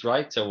prostitutes'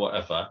 rights or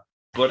whatever.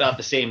 but at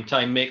the same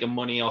time making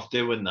money off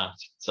doing that.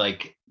 It's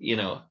like,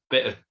 a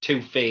bit of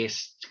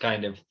two-faced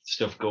kind of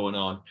stuff going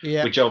on,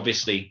 which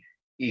obviously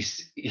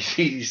he's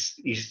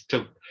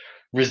took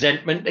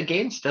resentment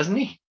against, doesn't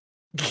he?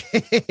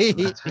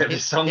 That's where the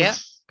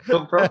songs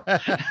come from.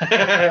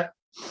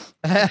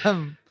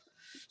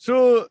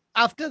 So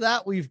after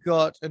that, we've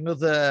got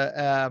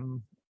another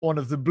one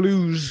of the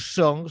blues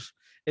songs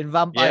in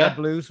Vampire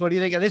Blues. What do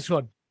you think of this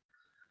one?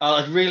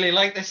 I really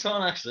like this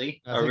one,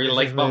 actually. I really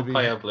like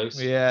Vampire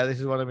Blues. Yeah, this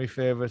is one of my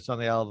favourites on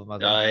the album, I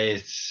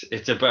think.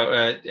 It's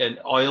about an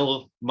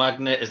oil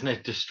magnet, isn't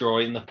it?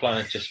 Destroying the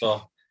planet just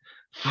for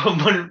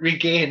monetary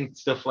gain,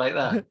 stuff like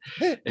that.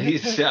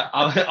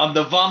 I'm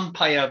the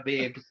vampire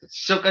babe,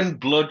 sucking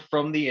blood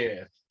from the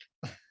earth.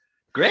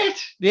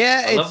 Great.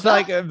 Yeah, it's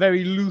like a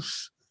very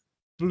loose,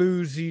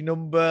 bluesy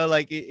number.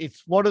 Like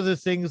it's one of the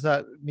things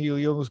that Neil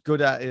Young's good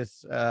at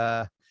is,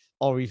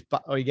 or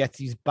he gets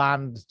his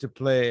band to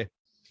play.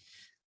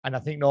 And I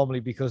think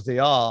normally because they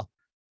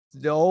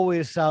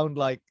always sound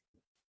like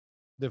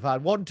they've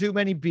had one too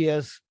many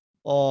beers,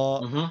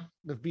 or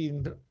they've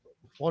been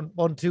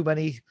one too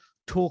many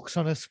talks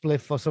on a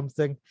spliff or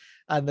something,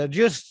 and they're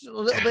just a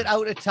little bit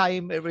out of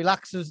time. It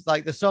relaxes,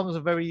 like the songs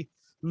are very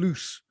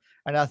loose,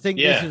 and I think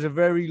this is a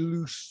very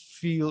loose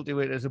feel to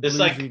it as a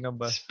bluesy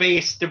number.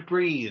 Space to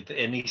breathe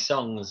in these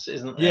songs,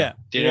 isn't there? Yeah.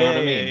 Do you know what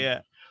I mean?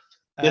 Yeah.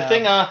 The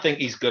thing I think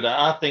he's good at,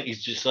 I think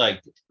he's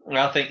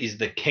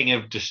the king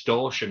of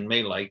distortion.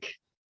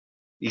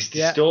 His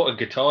distorted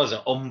guitars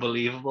are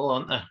unbelievable,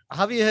 aren't they?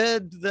 Have you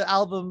heard the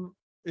album?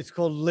 It's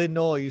called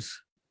Linois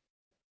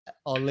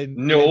or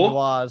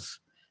Linois.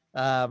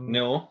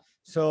 No.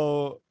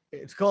 So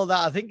it's called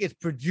that. I think it's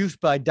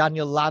produced by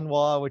Daniel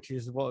Lanois, which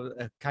is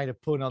a kind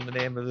of pun on the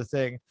name of the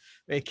thing.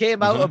 It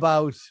came out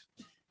about,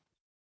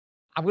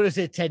 I'm going to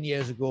say 10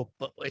 years ago,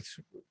 but it's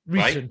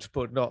recent,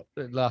 but not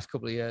the last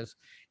couple of years.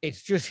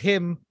 It's just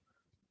him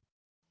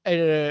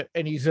and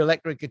his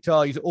electric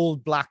guitar, his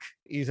old black,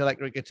 his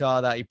electric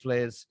guitar that he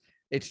plays.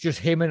 It's just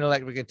him and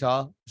electric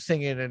guitar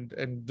singing,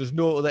 and there's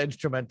no other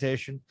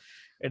instrumentation.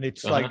 And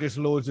it's like there's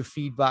loads of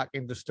feedback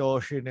and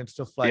distortion and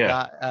stuff like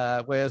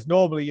that. Whereas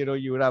normally,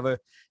 you would have a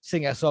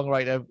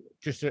singer-songwriter,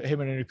 just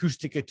him and an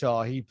acoustic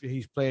guitar.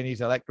 He's playing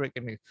his electric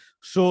and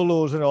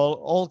solos and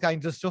all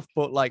kinds of stuff,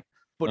 but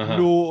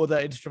no other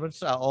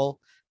instruments at all.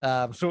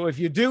 So if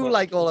you do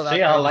like all of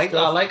that, I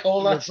like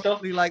all that stuff.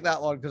 Probably like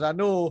that one, because I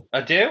know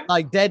I do.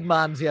 Like Dead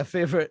Man's your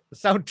favorite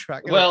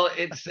soundtrack. Well,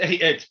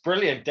 it's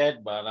brilliant,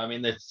 Dead Man. I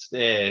mean, it's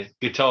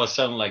guitars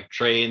sound like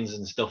trains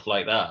and stuff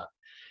like that.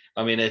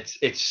 I mean, it's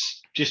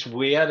just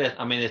weird.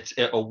 I mean, it's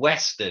a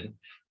Western,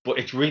 but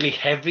it's really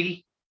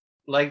heavy,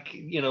 like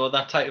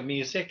that type of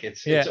music.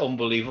 It's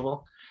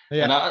unbelievable.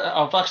 Yeah. And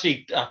I've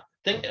actually, I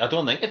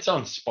don't think it's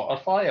on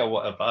Spotify or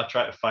whatever. I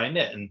tried to find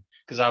it, and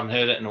because I haven't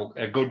heard it in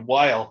a good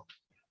while,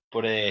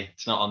 but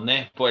it's not on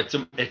there. But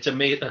it's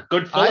a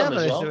good film. I haven't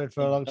listened to it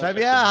for a long time.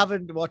 Yeah, I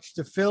haven't watched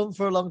the film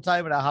for a long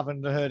time, and I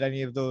haven't heard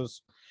any of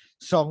those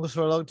songs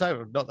for a long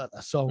time. Not that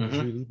they're songs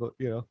really, but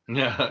Yeah,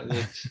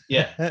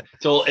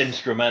 it's all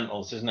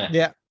instrumentals, isn't it?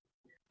 Yeah.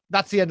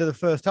 That's the end of the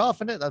first half,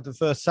 isn't it? That's the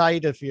first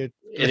side if you're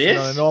on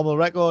a normal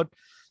record.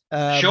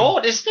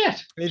 Short, isn't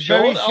it? It's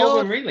very short.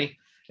 Album, really.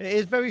 It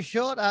is very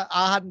short.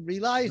 I hadn't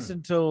realized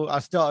until I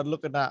started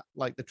looking at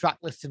like the track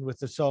listing with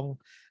the song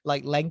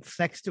like length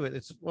next to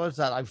it.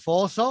 Like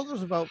 4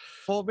 songs, about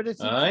 4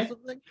 minutes or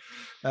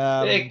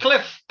something.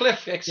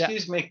 Cliff,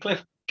 excuse me,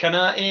 Cliff. Can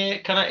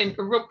I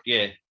interrupt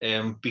you?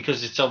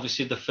 Because it's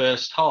obviously the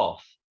first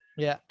half.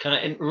 Yeah. Can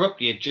I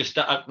interrupt you just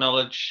to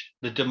acknowledge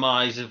the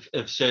demise of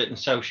certain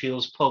South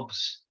Shields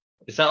pubs?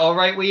 Is that all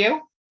right with you?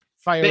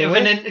 Fire Bit away.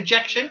 of an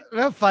interjection.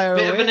 No, fire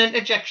Bit away. of an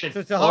interjection. So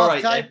it's a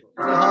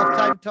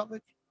half-time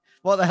topic.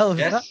 What the hell is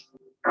that?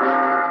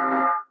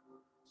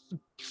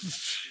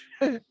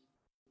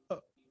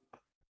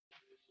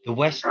 The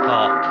West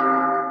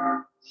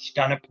Park,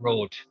 Stanhope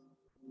Road.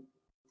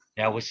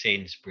 Now we're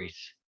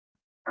Sainsbury's.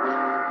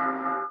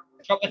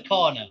 Top the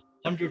corner,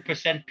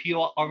 100%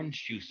 pure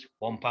orange juice,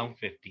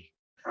 £1.50.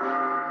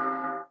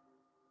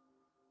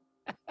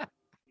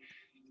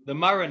 The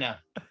Mariner,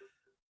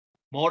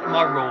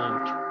 Mortimer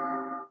Road.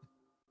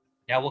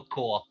 Now a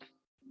Co-op.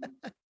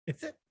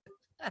 Is it?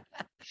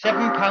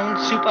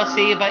 £7 Super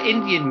Saver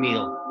Indian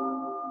meal.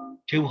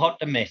 Too hot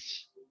to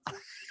miss.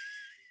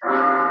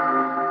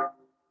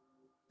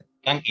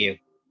 Thank you.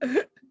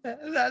 Is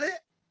that it?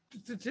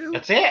 Just the 2?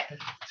 That's it.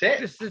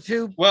 Just the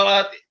 2. Well,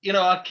 I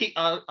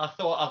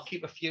thought I'll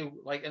keep a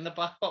few like in the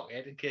back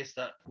pocket in case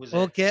that was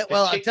okay.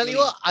 Well, I tell you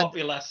what,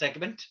 popular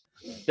segment.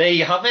 There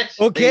you have it.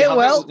 Okay.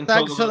 Well,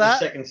 thanks for that.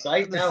 The second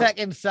side. The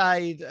second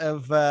side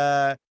of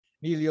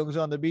Neil Young's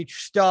On the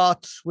Beach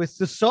starts with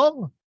the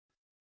song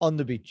On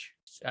the Beach.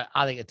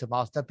 I think it's a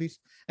masterpiece.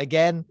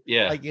 Again,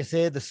 like you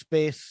say, the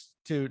space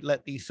to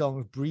let these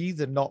songs breathe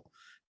and not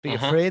be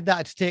afraid that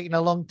it's taking a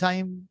long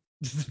time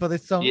for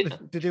this song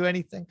to do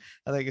anything.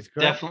 I think it's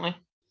great. Definitely.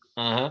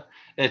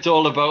 It's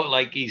all about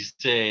like his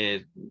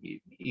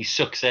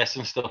success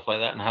and stuff like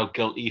that, and how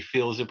guilty he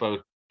feels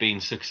about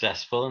being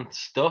successful and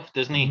stuff,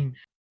 doesn't he?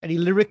 any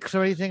lyrics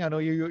or anything? I know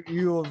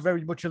you're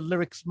very much a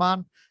lyrics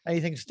man.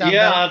 Anything stand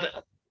Yeah,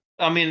 out?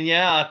 I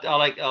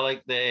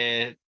like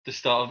the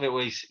start of it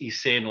where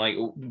he's saying like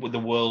the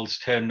world's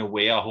turning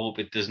away. I hope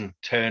it doesn't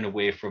turn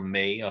away from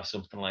me or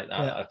something like that.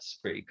 Yeah. That's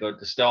pretty good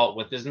to start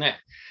with, isn't it?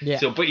 Yeah.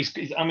 So, but he's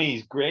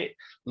great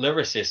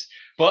lyricist.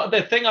 But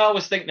the thing I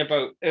was thinking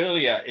about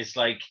earlier is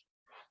like,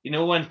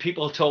 when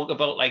people talk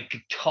about like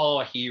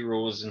guitar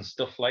heroes and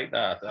stuff like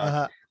that,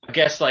 I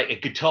guess like a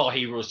guitar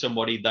hero is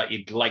somebody that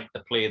you'd like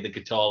to play the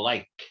guitar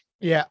like.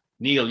 Yeah.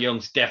 Neil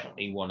Young's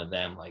definitely one of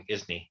them, like,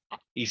 isn't he?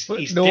 He's no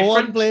different.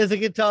 one plays a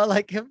guitar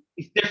like him.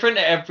 He's different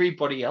to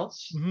everybody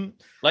else. Mm-hmm.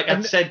 Like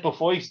I said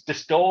before, his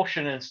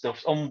distortion and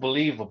stuff's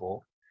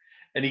unbelievable,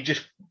 and he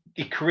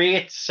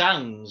creates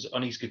sounds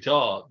on his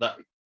guitar that.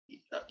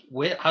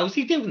 How's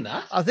he doing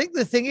that? I think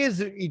the thing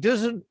is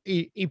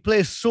he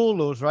plays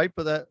solos, right?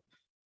 But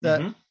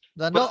they're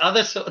not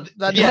other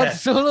not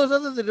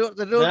solos. They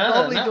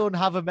don't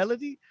have a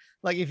melody.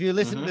 Like if you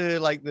listen to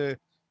like the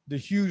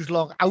huge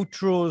long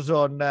outros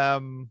on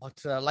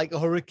like a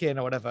hurricane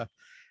or whatever,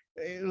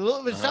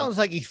 it sounds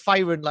like he's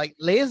firing like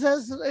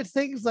lasers and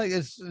things. Like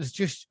it's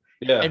just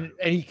and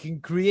he can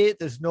create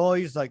this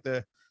noise like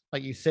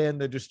you saying,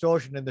 the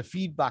distortion and the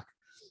feedback,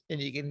 and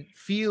you can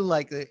feel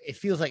like it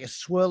feels like it's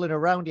swirling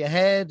around your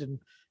head and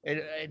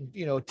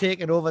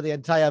taking over the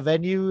entire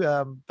venue.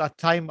 That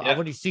time I've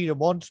only seen him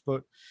once,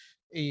 but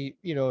the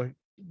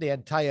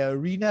entire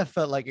arena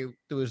felt like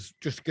there was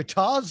just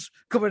guitar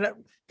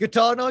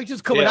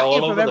noises coming at you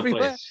from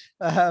everywhere.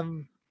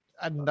 And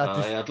I'd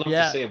love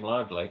to see him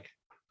live. Like,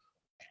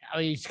 I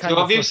mean, he's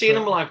have you seen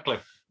him live,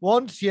 Cliff?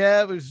 Once,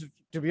 yeah. It was,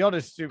 to be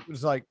honest, it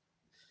was like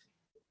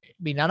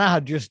my nana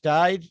had just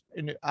died,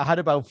 and I had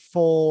about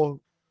 4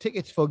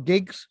 tickets for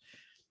gigs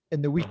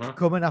in the week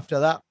coming after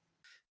that,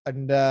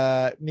 and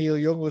Neil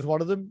Young was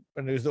one of them,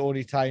 and it was the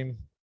only time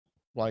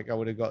like I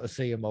would have got to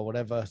see him or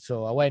whatever.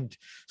 So I went.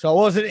 So I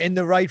wasn't in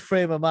the right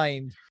frame of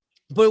mind,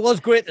 but it was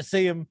great to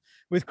see him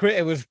with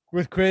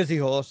Crazy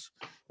Horse.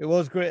 It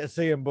was great to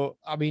see him, but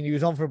I mean, he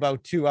was on for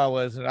about 2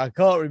 hours, and I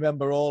can't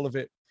remember all of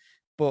it.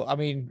 But I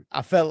mean,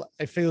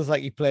 it feels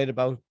like he played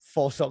about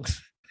 4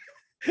 songs.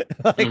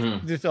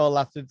 Just all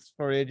lasted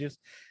for ages.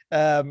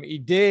 He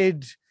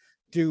did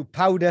do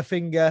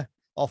Powderfinger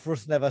off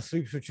Rust Never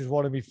Sleeps, which is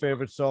one of my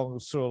favorite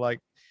songs. So like,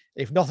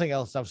 if nothing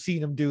else, I've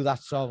seen him do that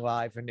song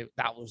live, and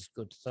that was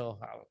good. So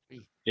I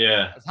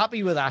was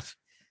happy with that.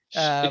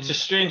 It's a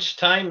strange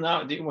time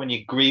now when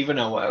you're grieving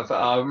or whatever.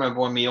 I remember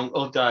when my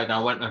uncle died, and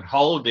I went on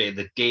holiday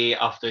the day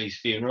after his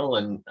funeral,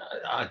 and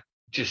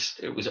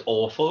it was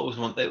awful. It was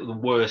one of the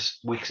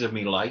worst weeks of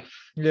my life.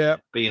 Yeah,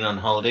 being on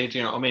holiday. Do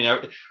you know what I mean?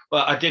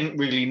 I didn't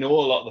really know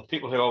a lot of the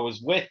people who I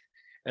was with,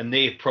 and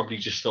they probably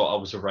just thought I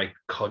was a right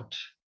cunt.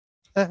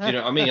 Do you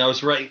know what I mean? I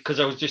was right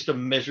because I was just a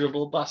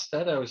miserable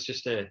bastard. I was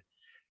just I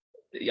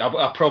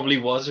probably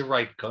was a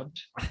right cunt.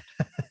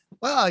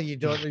 Well, you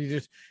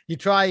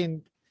try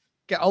and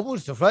get on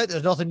with stuff, right?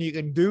 There's nothing you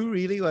can do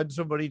really when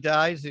somebody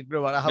dies,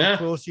 no matter how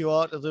close you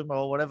are to them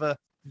or whatever.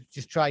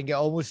 Just try and get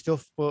on with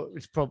stuff, but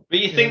it's probably. But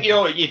you think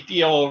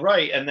you're all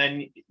right, and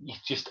then you're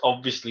just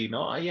obviously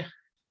not, are you?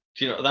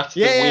 Do you know that's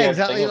the weird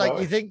exactly. Thing like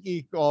you think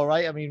you're all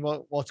right. I mean,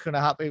 what's going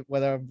to happen?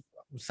 Whether I'm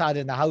sad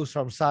in the house or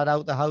I'm sad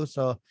out the house,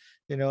 or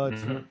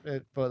it's.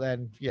 But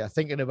then,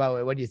 thinking about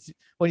it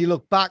when you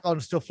look back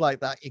on stuff like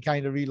that, you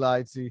kind of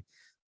realize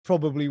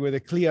probably with a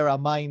clearer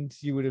mind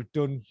you would have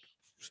done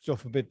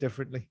stuff a bit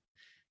differently.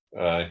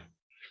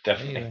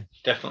 Definitely.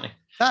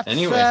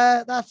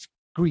 That's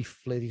grief,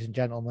 ladies and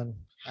gentlemen.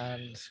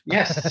 And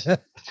yes,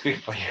 it's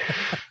grief for you.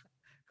 A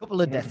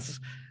couple of deaths.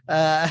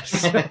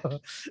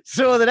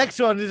 So the next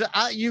one is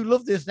you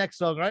love this next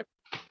song, right?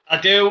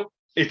 I do.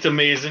 It's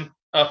amazing,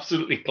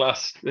 absolutely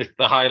class. It's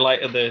the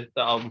highlight of the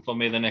album for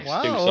me. The next 2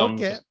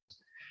 songs,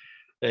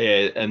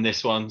 and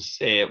this one's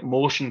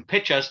Motion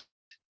Pictures.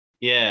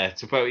 Yeah,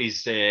 it's about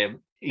his wife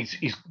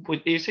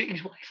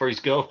or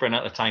his girlfriend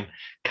at the time,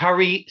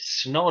 Carrie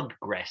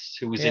Snodgrass,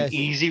 who was an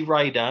Easy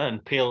Rider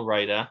and Pale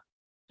Rider,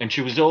 and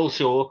she was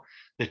also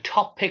the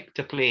top pick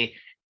to play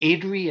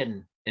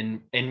Adrian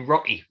in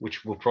Rocky,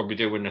 which we'll probably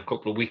do in a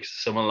couple of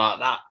weeks, something like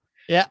that.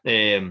 Yeah.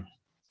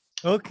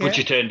 Okay. But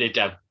she turned it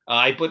down.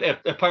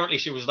 But apparently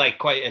she was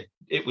like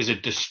it was a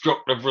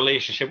destructive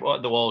relationship. They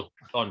were all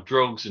on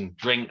drugs and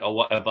drink or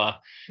whatever.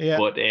 Yeah.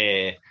 But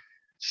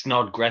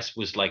Snodgrass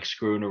was like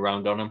screwing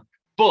around on him.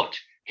 But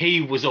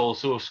he was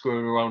also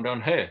screwing around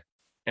on her.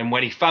 And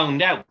when he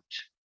found out,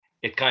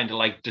 it kind of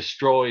like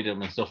destroyed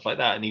him and stuff like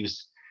that. And he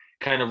was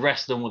kind of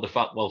wrestling with the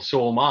fact, well,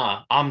 so am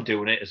I. I'm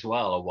doing it as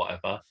well or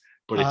whatever.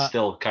 But it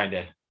still kind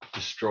of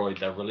destroyed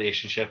their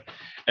relationship.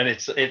 And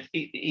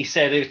he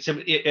said it's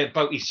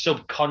about his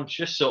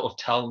subconscious sort of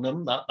telling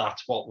him that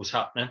that's what was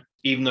happening,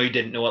 even though he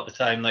didn't know at the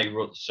time that he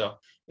wrote the song.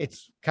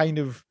 It's kind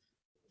of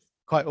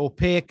quite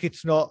opaque.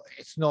 It's not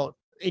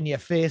in your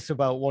face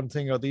about one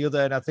thing or the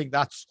other. And I think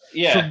that's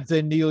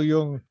something Neil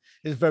Young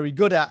is very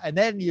good at. And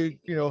then you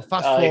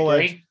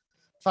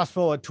fast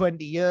forward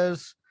 20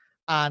 years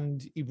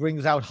and he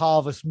brings out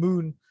Harvest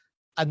Moon,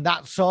 And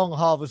that song,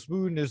 Harvest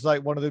Moon, is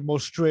like one of the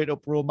most straight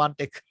up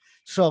romantic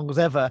songs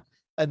ever.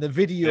 And the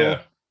video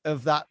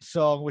of that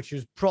song, which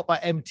is proper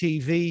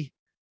MTV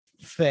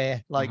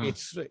fare, like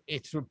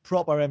it's a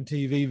proper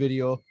MTV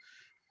video.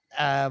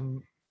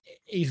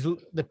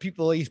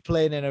 He's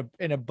playing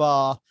in a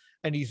bar,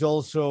 and he's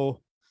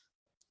also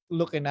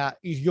looking at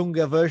his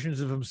younger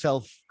versions of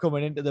himself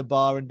coming into the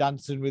bar and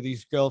dancing with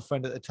his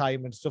girlfriend at the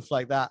time and stuff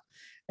like that.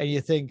 And you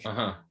think,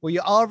 well,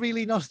 you are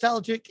really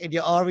nostalgic and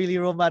you are really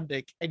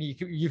romantic, and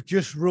you've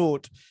just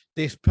wrote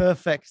this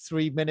perfect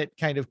 3-minute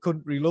kind of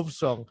country love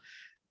song.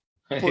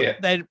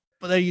 But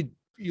then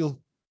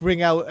you'll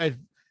bring out an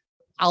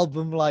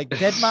album like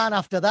Dead Man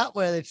after that,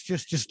 where it's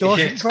just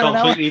distortion. It's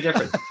completely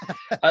different.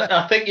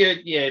 I think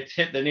you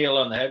hit the nail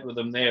on the head with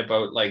them there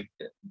about like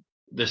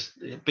this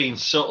being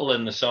subtle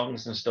in the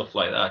songs and stuff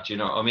like that. You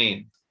know what I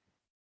mean?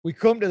 We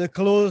come to the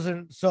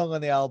closing song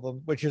on the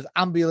album, which is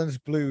Ambulance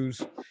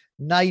Blues,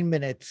 9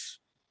 minutes.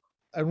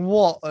 And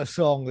what a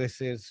song this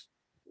is.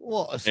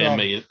 What a song.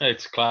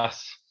 It's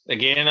class.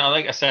 Again,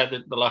 like I said,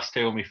 the last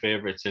two are my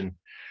favourites, and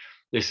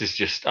this is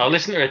just, I've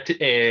listened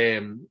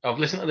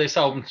to this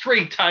album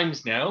 3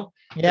 times now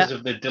because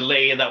of the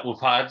delay that we've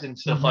had and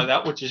stuff like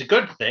that, which is a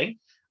good thing.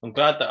 I'm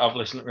glad that I've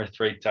listened to it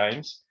 3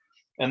 times.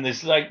 And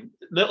there's like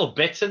little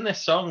bits in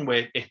this song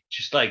where it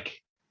just like,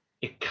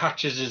 it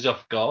catches us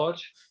off guard.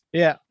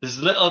 Yeah. There's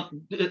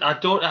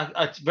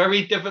it's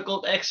very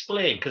difficult to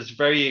explain because it's a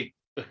very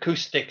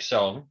acoustic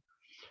song,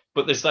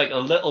 but there's like a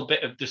little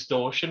bit of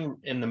distortion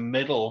in the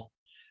middle,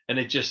 and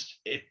it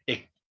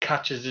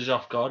catches us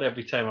off guard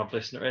every time I've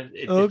listened to it.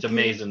 It's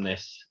amazing,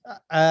 this.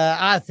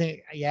 I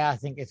think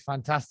it's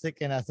fantastic.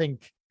 And I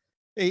think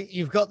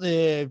you've got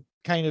the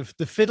kind of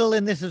the fiddle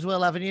in this as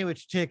well, haven't you?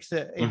 Which takes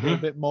it into a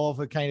bit more of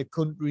a kind of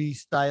country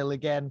style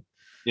again.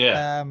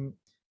 Yeah.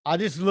 I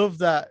just love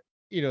that,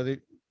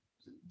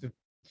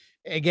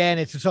 again,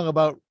 it's a song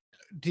about,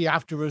 do you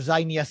have to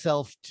resign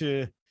yourself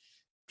to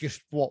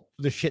just what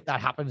the shit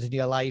that happens in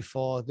your life,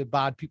 or the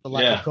bad people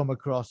that you come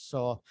across,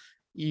 or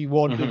you've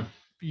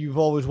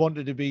always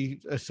wanted to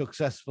be a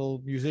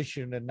successful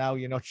musician, and now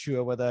you're not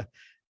sure whether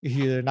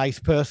you're a nice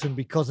person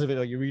because of it,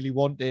 or you really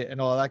want it,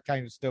 and all that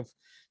kind of stuff.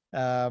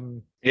 I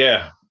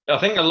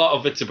think a lot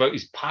of it's about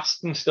his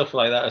past and stuff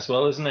like that as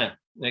well, isn't it?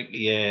 Like,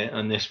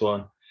 on this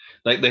one,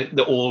 like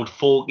the old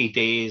folky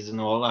days and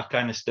all that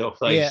kind of stuff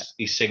that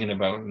he's singing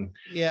about, and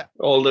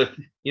all the,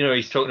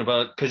 he's talking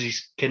about, because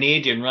he's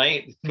Canadian,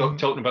 right?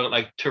 Talking about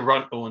like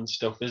Toronto and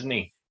stuff, isn't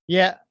he?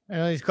 Yeah,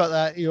 he's got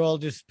that "you're all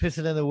just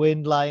pissing in the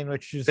wind" line,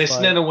 which is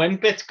pissing in the wind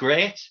bit's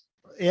great.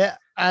 Yeah,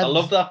 I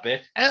love that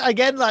bit.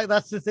 Again, like,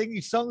 that's the thing,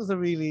 these songs are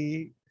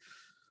really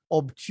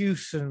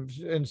obtuse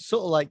and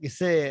subtle, like you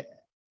say,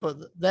 but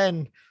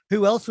then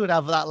who else would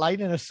have that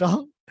line in a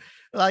song?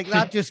 Like,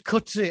 that just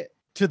cuts it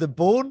to the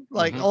bone.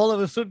 Like, all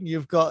of a sudden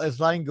you've got this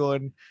line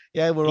going,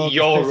 we're all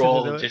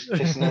just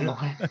pissing in the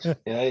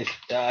wind.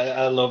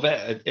 I love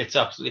it. It's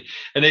absolutely,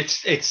 and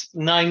it's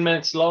 9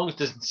 minutes long. It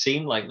doesn't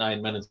seem like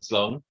 9 minutes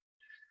long.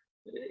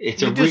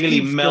 It's a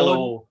really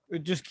mellow.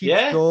 It just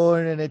keeps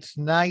going, and it's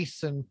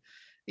nice. And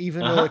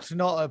even though it's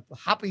not a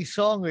happy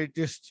song, it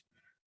just,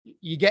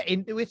 you get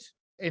into it,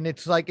 and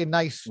it's like a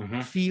nice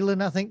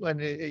feeling. I think when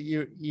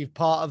you're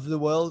part of the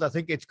world, I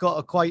think it's got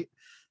a quite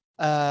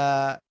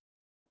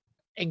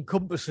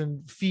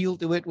encompassing feel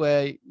to it,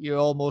 where you're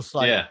almost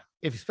like,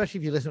 especially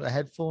if you listen to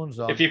headphones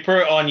on. If you put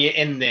it on, you're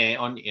in there,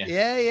 aren't you?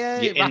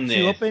 It wraps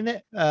you up in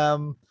it.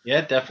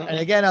 Definitely. And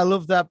again, I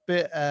love that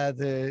bit,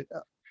 the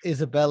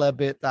Isabella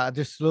bit. That I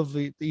just love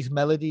his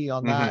melody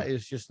on that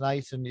is just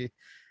nice, and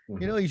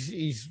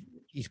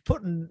he's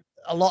putting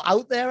a lot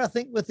out there, I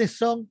think, with this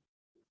song.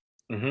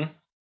 I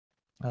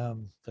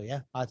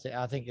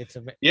think it's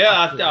a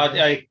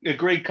I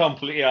agree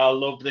completely. I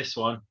love this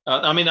one.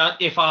 I mean,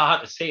 if I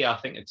had to say, I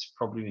think it's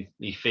probably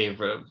the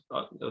favorite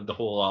of the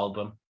whole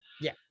album.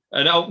 Yeah.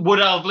 And would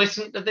I have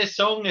listened to this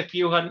song if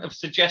you hadn't have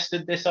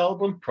suggested this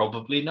album?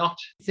 Probably not.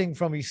 I think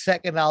from his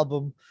second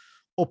album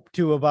up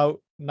to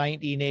about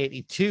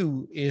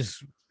 1982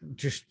 is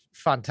just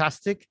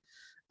fantastic.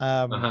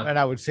 And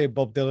I would say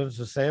Bob Dylan's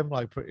the same,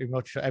 like pretty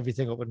much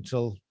everything up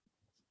until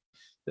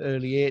the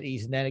early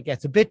 80s, and then it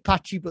gets a bit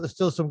patchy, but there's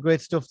still some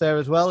great stuff there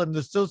as well, and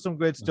there's still some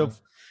great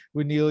stuff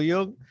with Neil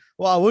Young.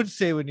 What I would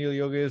say with Neil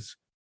Young is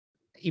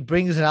he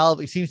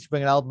seems to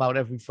bring an album out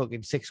every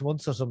fucking 6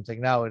 months or something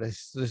now, and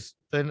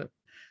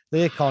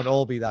they can't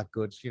all be that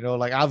good,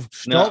 like I've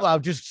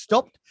just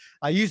stopped.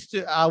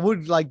 I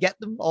would like get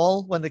them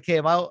all when they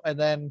came out, and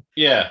then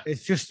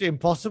it's just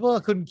impossible.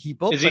 I couldn't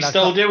keep up. Is he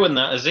still doing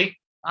that? Is he?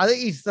 I think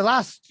he's, the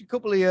last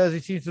couple of years, he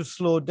seems to have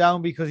slowed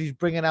down because he's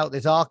bringing out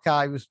this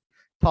Archives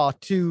Part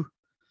 2,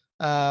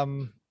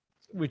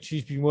 which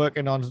he's been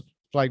working on,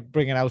 like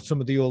bringing out some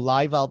of the old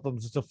live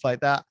albums and stuff like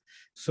that.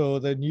 So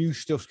the new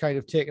stuff's kind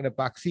of taking a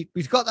back seat.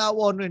 He's got that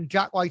one in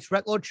Jack White's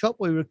record shop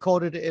where he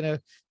recorded it in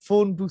a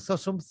phone booth or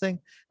something.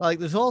 Like,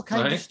 there's all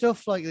kinds of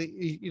stuff. Like,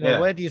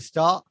 where do you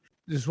start?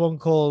 There's one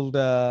called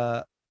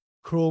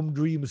Chrome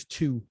Dreams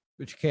 2,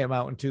 which came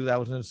out in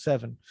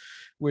 2007,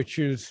 which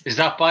is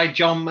that by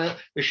John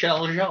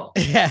Michel Jean?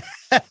 Yeah.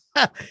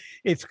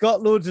 It's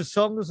got loads of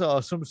songs,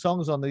 or some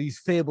songs on these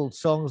fabled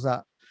songs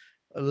that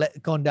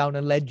gone down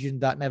in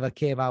legend that never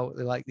came out.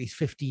 They're like these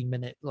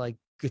 15-minute like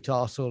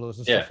guitar solos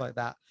and stuff like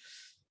that.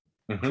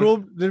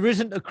 There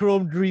isn't a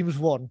Chrome Dreams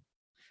one,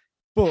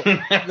 but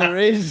there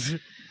is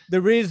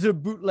a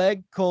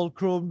bootleg called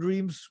Chrome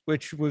Dreams,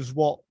 which was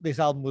what this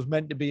album was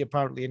meant to be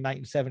apparently in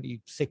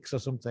 1976 or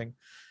something.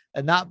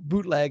 And that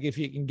bootleg, if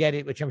you can get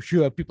it, which I'm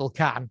sure people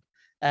can,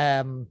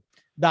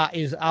 that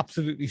is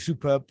absolutely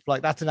superb.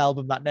 Like, that's an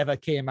album that never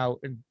came out,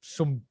 and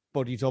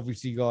somebody's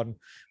obviously gone,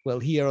 well,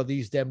 here are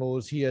these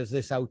demos, here's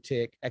this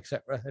outtake,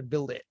 etc., and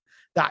build it.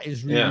 That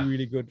is really,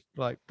 really good.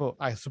 Like, but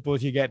I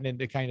suppose you're getting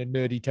into kind of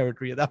nerdy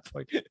territory at that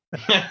point.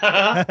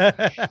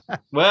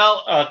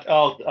 Well,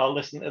 I'll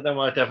listen to them.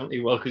 I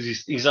definitely will, because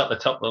he's at the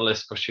top of the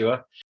list for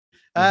sure.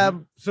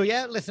 So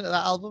yeah, listen to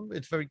that album.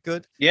 It's very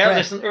good. Yeah,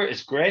 listen to it.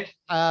 It's great.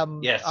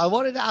 Yes. I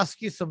wanted to ask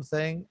you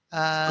something. Go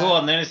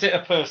on then. Is it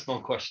a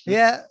personal question?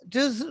 Yeah.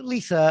 Does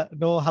Lisa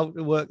know how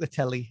to work the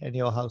telly in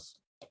your house?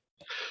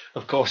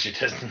 Of course she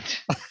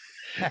doesn't.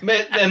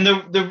 And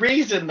the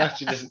reason that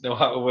she doesn't know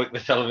how to work the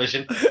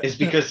television is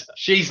because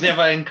she's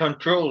never in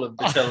control of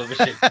the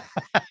television.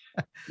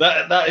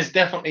 That is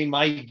definitely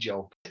my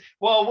job.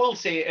 Well, I will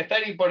say, if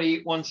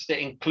anybody wants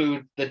to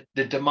include the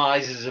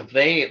demises of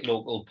their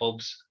local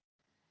pubs,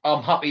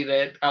 I'm happy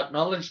to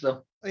acknowledge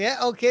them. Yeah,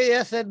 okay,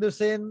 yeah, send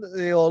us in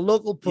your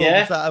local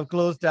pubs that have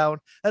closed down,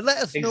 and let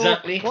us know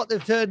what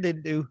they've turned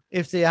into,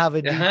 if they have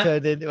indeed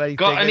turned into anything.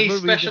 Got any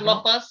special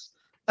offers?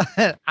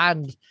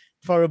 And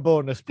for a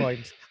bonus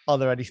point, are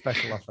there any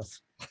special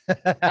offers?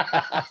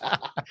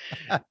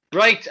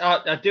 Right,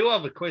 I do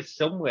have a quiz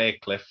somewhere,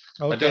 Cliff.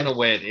 Okay. I don't know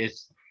where it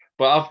is,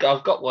 but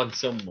I've got one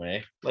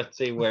somewhere. Let's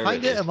see where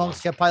Find it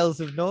amongst your piles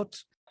of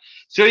notes.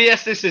 So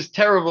yes, this is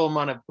Terrible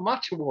Man of the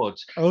Match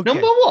Awards. Okay.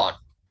 Number 1.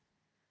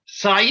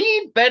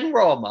 Saeed Ben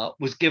Rama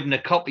was given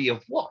a copy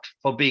of what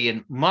for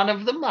being man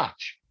of the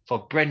match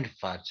for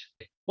Brentford?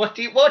 What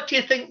do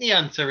you think the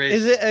answer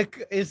is?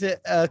 Is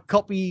it a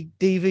copy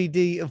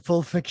DVD of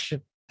Pulp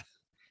Fiction?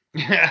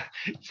 Yeah,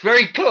 it's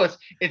very close.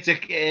 It's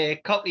a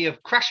copy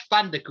of Crash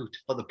Bandicoot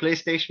for the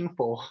PlayStation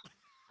 4.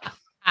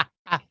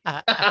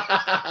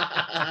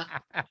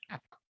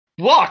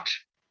 What?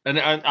 And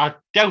I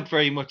doubt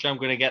very much I'm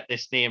going to get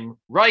this name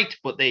right,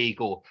 but there you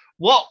go.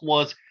 What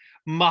was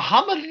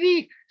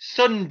Mamelodi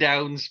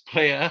Sundowns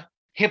player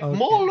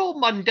Hipmolo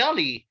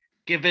Mandali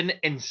given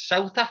in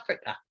South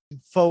Africa?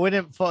 For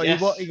winning,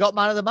 he got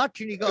man of the match,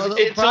 and he got a little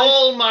It's prize.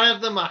 all man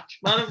of the match.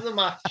 Man of the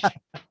match.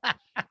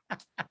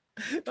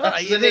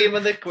 That's the name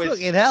of the quiz.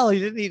 Fucking hell, you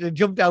didn't need to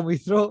jump down my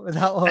throat with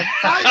that one.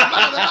 Man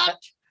of the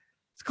match.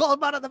 It's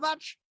called man of the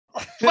match.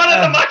 Man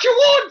of the match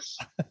awards.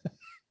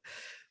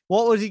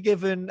 What was he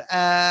given?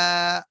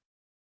 A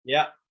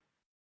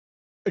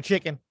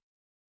chicken.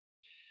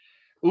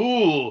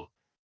 Ooh,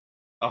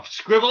 I've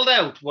scribbled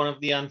out one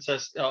of the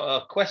answers,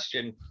 a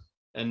question,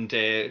 and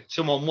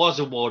someone was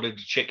awarded a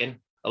chicken,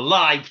 a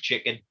live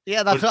chicken.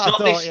 Yeah, that's what I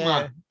thought.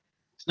 Yeah.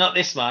 It's not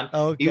this man.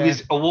 Okay. He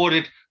was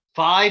awarded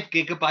 5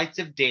 gigabytes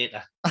of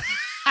data.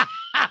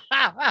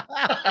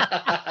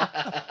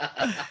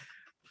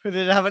 Did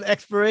it have an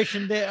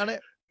expiration date on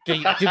it? To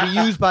be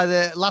used by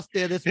the last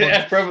day of this month?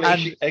 Yeah, probably.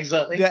 And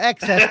exactly. The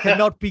excess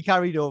cannot be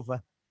carried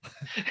over.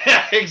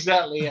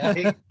 Exactly.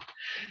 Yeah.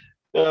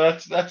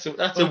 That's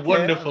a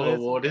wonderful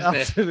award, isn't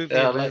absolutely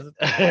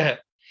it?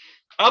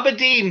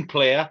 Aberdeen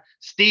player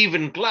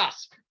Stephen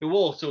Glass, who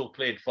also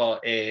played for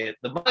the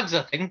Mags,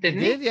 I think,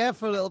 didn't he? Yeah,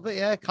 for a little bit.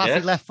 Yeah,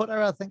 classic left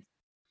footer, I think.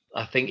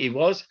 I think he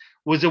was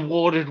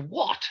awarded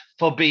what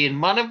for being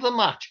man of the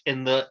match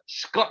in the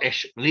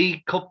Scottish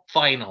League Cup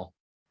final?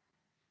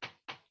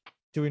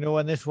 Do we know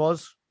when this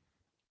was?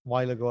 A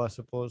while ago, I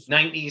suppose.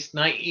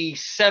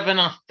 97,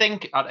 I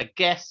think, at a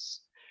guess.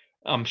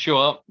 I'm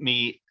sure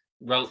me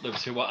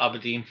relatives who are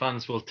Aberdeen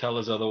fans will tell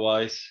us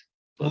otherwise.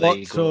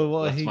 What? So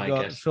what he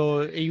got? Guess.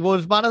 So he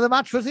was man of the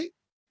match, was he?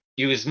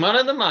 He was man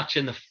of the match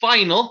in the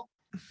final,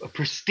 a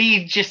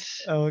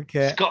prestigious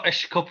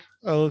Scottish Cup.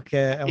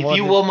 Okay. And if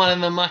you were man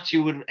of the match,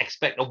 you would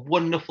expect a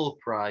wonderful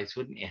prize,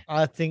 wouldn't you?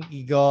 I think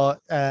he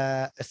got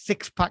a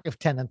 6-pack of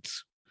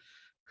Tennent's.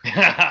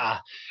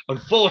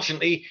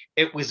 Unfortunately,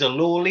 it was a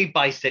lowly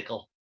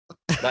bicycle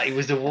that he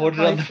was awarded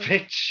on the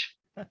pitch,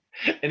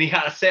 and he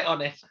had to sit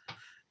on it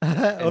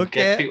and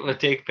get people to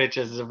take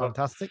pictures of him.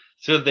 Fantastic.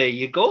 So there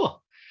you go.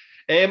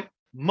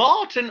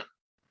 Martin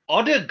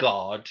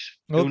Odegaard,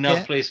 who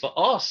now plays for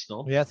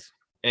Arsenal,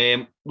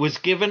 was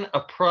given a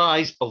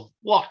prize of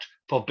what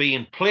for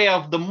being Player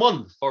of the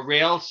Month for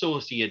Real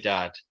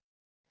Sociedad.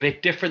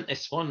 Bit different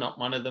this one, not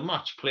man of the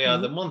match, Player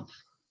of the Month.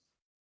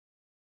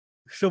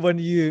 So when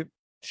you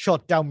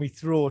shot down my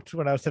throat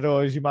when I said, "Oh,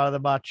 is you man of the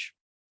match?"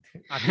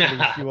 Actually,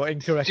 you were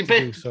incorrect to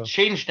do so.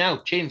 Change now,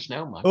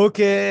 man.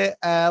 Okay,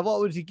 what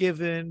was he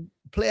given?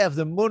 Player of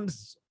the Month,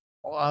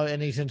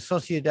 and he's in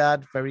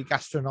Sociedad, very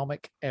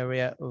gastronomic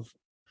area of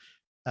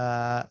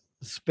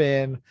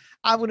Spain.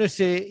 I'm going to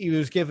say he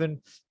was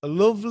given a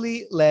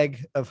lovely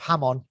leg of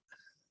ham on.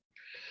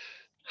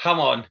 Ham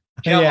on.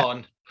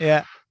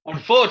 Yeah.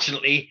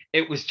 Unfortunately,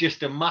 it was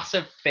just a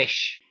massive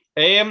fish.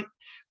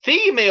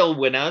 Female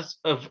winners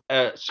of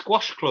a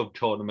squash club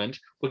tournament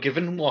were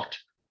given what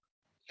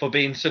for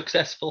being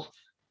successful?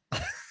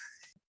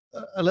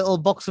 A little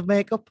box of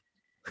makeup.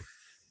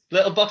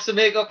 Little box of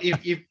makeup.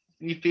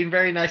 You've been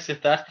very nice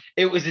with that.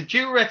 It was a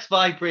Durex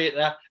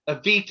vibrator, a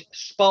Veet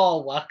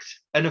spar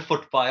wax, and a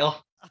foot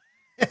file.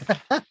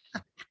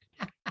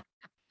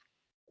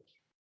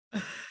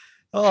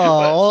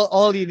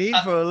 All you need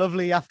for a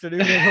lovely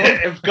afternoon.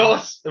 Of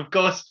course.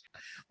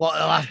 What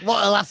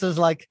a lass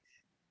like.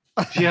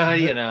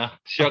 Yeah,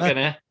 shocking,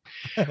 eh?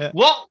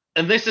 What?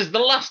 And this is the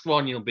last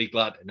one you'll be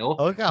glad to know.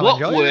 Okay,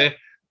 what were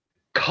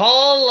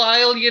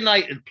Carlisle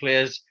United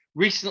players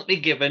recently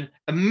given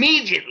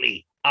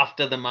immediately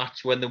after the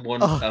match when they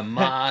won a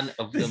man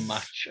of the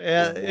match?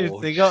 Yeah,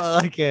 they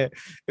got it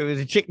was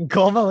a chicken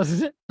coma,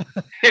 wasn't it?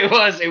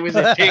 It was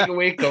a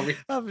takeaway curry.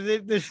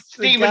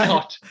 Steaming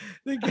hot.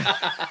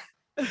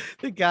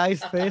 The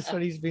guy's face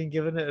when he's been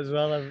given it as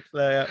well.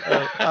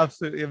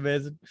 Absolutely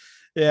amazing.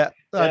 Yeah,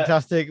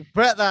 fantastic. Yeah.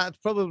 Brett, that's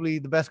probably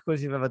the best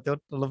quiz you've ever done.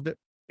 I loved it.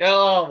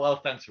 Oh, well,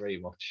 thanks very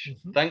much.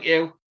 Mm-hmm. Thank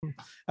you.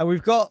 And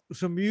we've got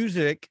some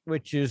music,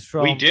 which is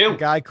from a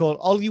guy called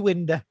Ollie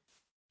Winder.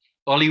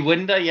 Ollie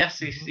Winder, yes,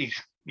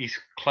 he's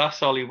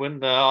class, Ollie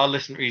Winder. I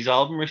listened to his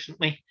album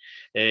recently.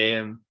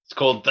 It's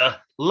called The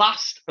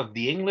Last of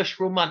the English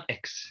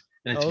Romantics.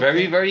 And it's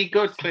very, very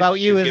good. It's about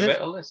you, is it?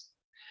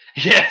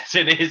 Yes,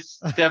 it is.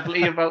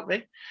 Definitely about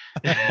me.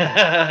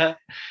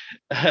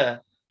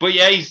 But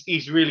yeah,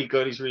 he's really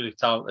good. He's really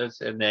talented.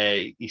 And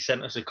he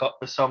sent us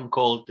a song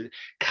called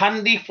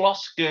Candy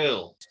Floss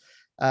Girl.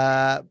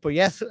 But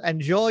yes,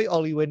 enjoy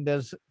Ollie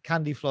Winder's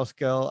Candy Floss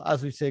Girl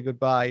as we say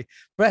goodbye.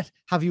 Brett,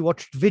 have you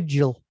watched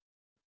Vigil?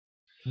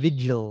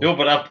 No,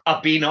 but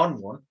I've been on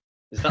one.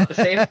 Is that the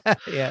same?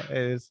 Yeah, it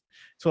is.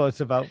 That's what it's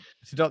about.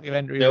 It's a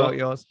documentary about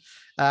yours.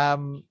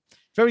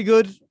 Very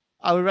good.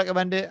 I would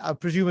recommend it. I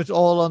presume it's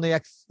all on the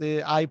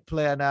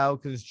iPlayer now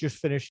because it's just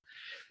finished.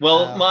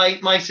 Well,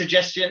 my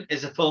suggestion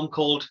is a film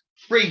called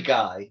Free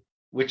Guy,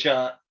 which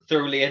I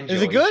thoroughly enjoyed.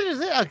 Is it good? Is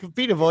it? I could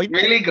be avoiding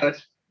really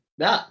good.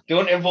 Nah,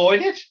 don't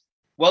avoid it.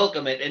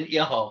 Welcome it into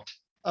your heart.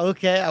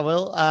 Okay, I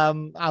will.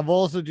 I've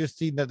also just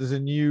seen that there's a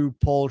new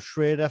Paul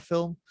Schrader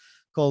film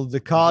called The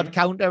Card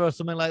Counter or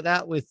something like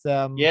that with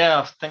I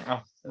think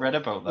I've read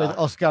about that. With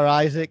Oscar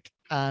Isaac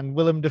and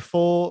Willem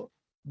Dafoe.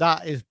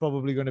 That is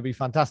probably going to be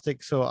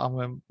fantastic. So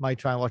might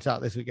try and watch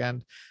that this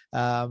weekend.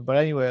 But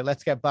anyway,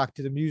 let's get back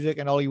to the music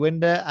and Ollie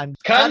Winder and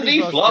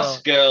Candy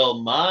Floss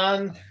Girl,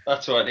 man.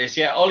 That's what it is.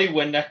 Yeah, Ollie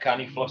Winder,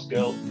 Candy Floss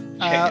Girl.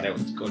 Check it out.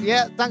 It's good.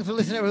 Yeah, thanks for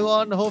listening,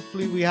 everyone.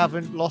 Hopefully we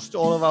haven't lost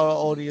all of our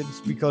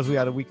audience because we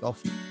had a week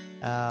off.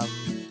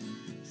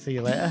 See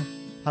you later.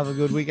 Have a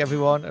good week,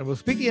 everyone. And we'll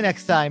speak to you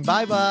next time.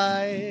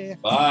 Bye-bye.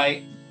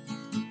 Bye.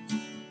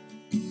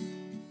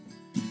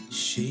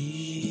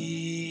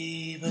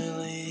 She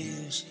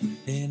believes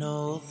in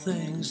all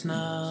things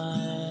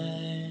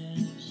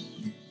nice,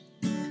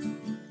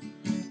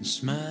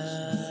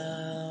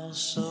 smells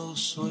so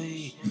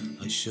sweet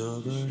like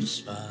sugar and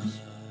spice.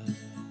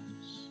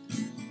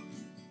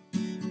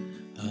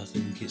 I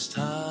think it's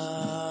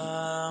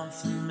time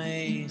for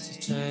me to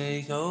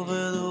take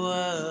over the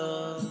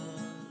world,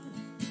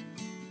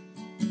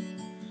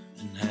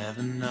 and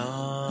heaven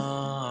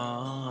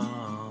knows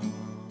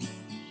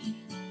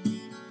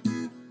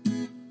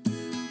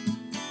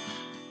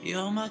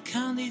you're my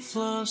candy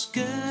floss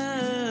girl.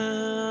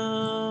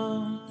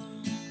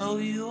 Oh,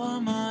 you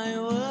are my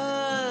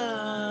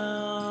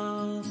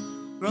world.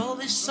 Wrote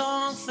this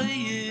song for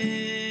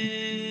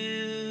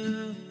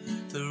you,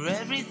 for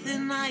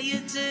everything that you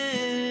do.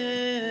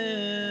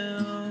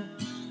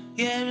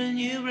 Yeah, and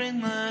you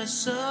bring the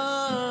sun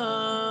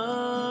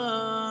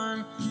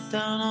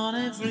down on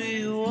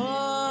everyone.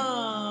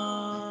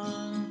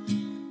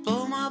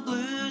 Blow my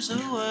blues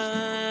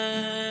away.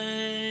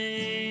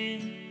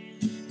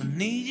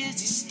 Need you to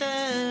stay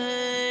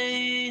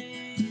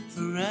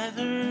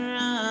forever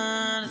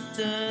and a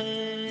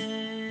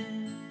day.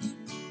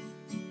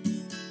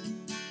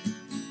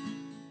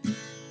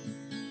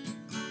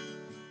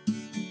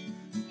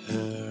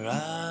 Her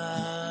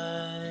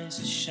eyes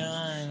that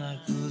shine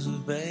like pools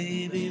of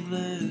baby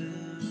blue,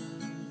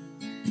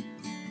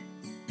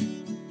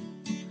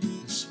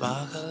 and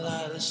sparkle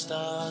like the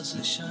stars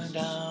that shine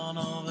down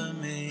over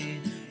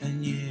me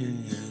and you.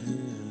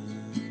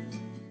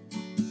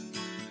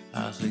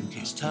 I think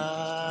it's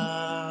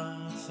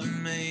time for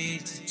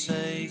me to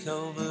take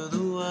over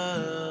the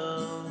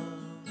world,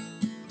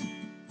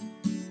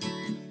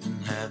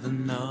 and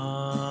heaven knows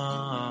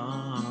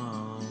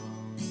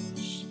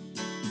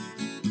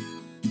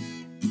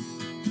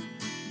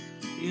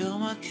you're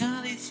my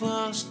candy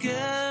floss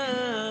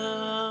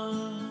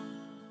girl.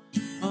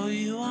 Oh,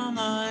 you are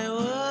my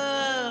world.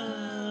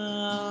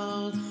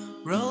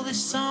 Wrote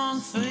this song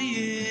for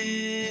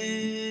you,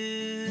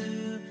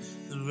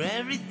 for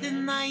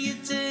everything that you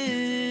do.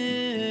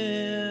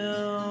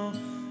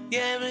 Yeah,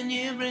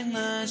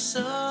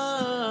 sun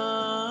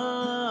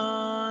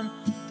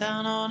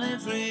down on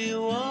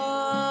everyone.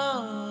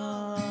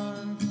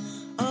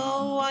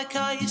 Oh, why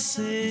can't you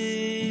see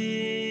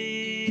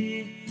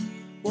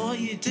what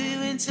you're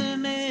doing to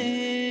me?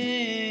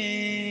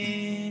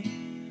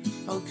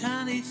 Oh,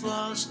 candy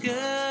floss girl,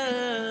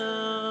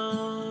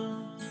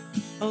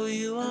 oh,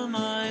 you are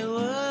my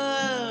world.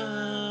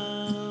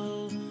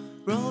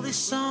 Wrote this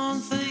song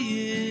for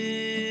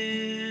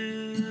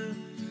you,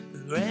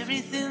 for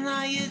everything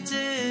that you do.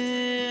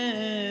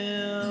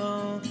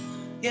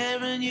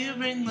 Yeah, and you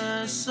bring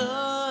the sun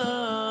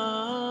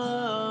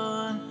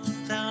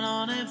down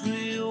on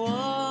everyone.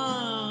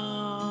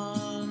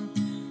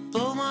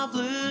 Blow my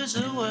blues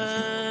away.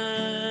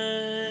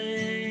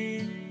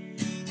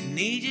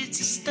 Need you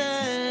to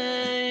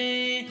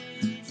stay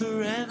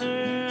forever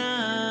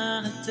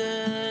and a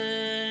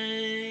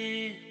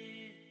day.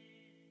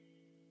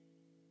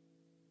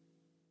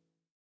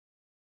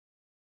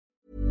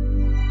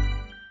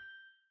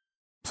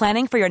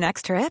 Planning for your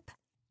next trip?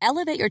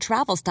 Elevate your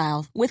travel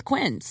style with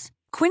Quince.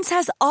 Quince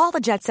has all the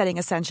jet-setting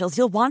essentials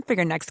you'll want for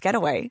your next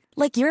getaway,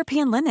 like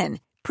European linen,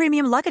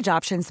 premium luggage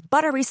options,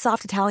 buttery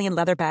soft Italian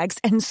leather bags,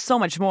 and so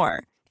much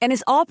more. And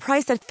is all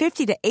priced at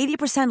 50 to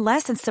 80%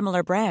 less than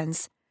similar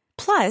brands.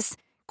 Plus,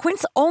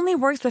 Quince only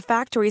works with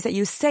factories that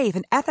use safe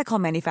and ethical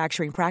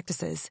manufacturing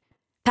practices.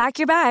 Pack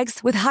your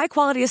bags with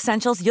high-quality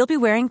essentials you'll be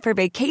wearing for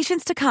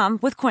vacations to come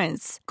with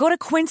Quince. Go to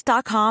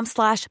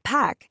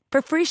quince.com/pack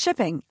for free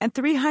shipping and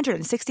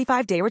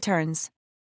 365-day returns.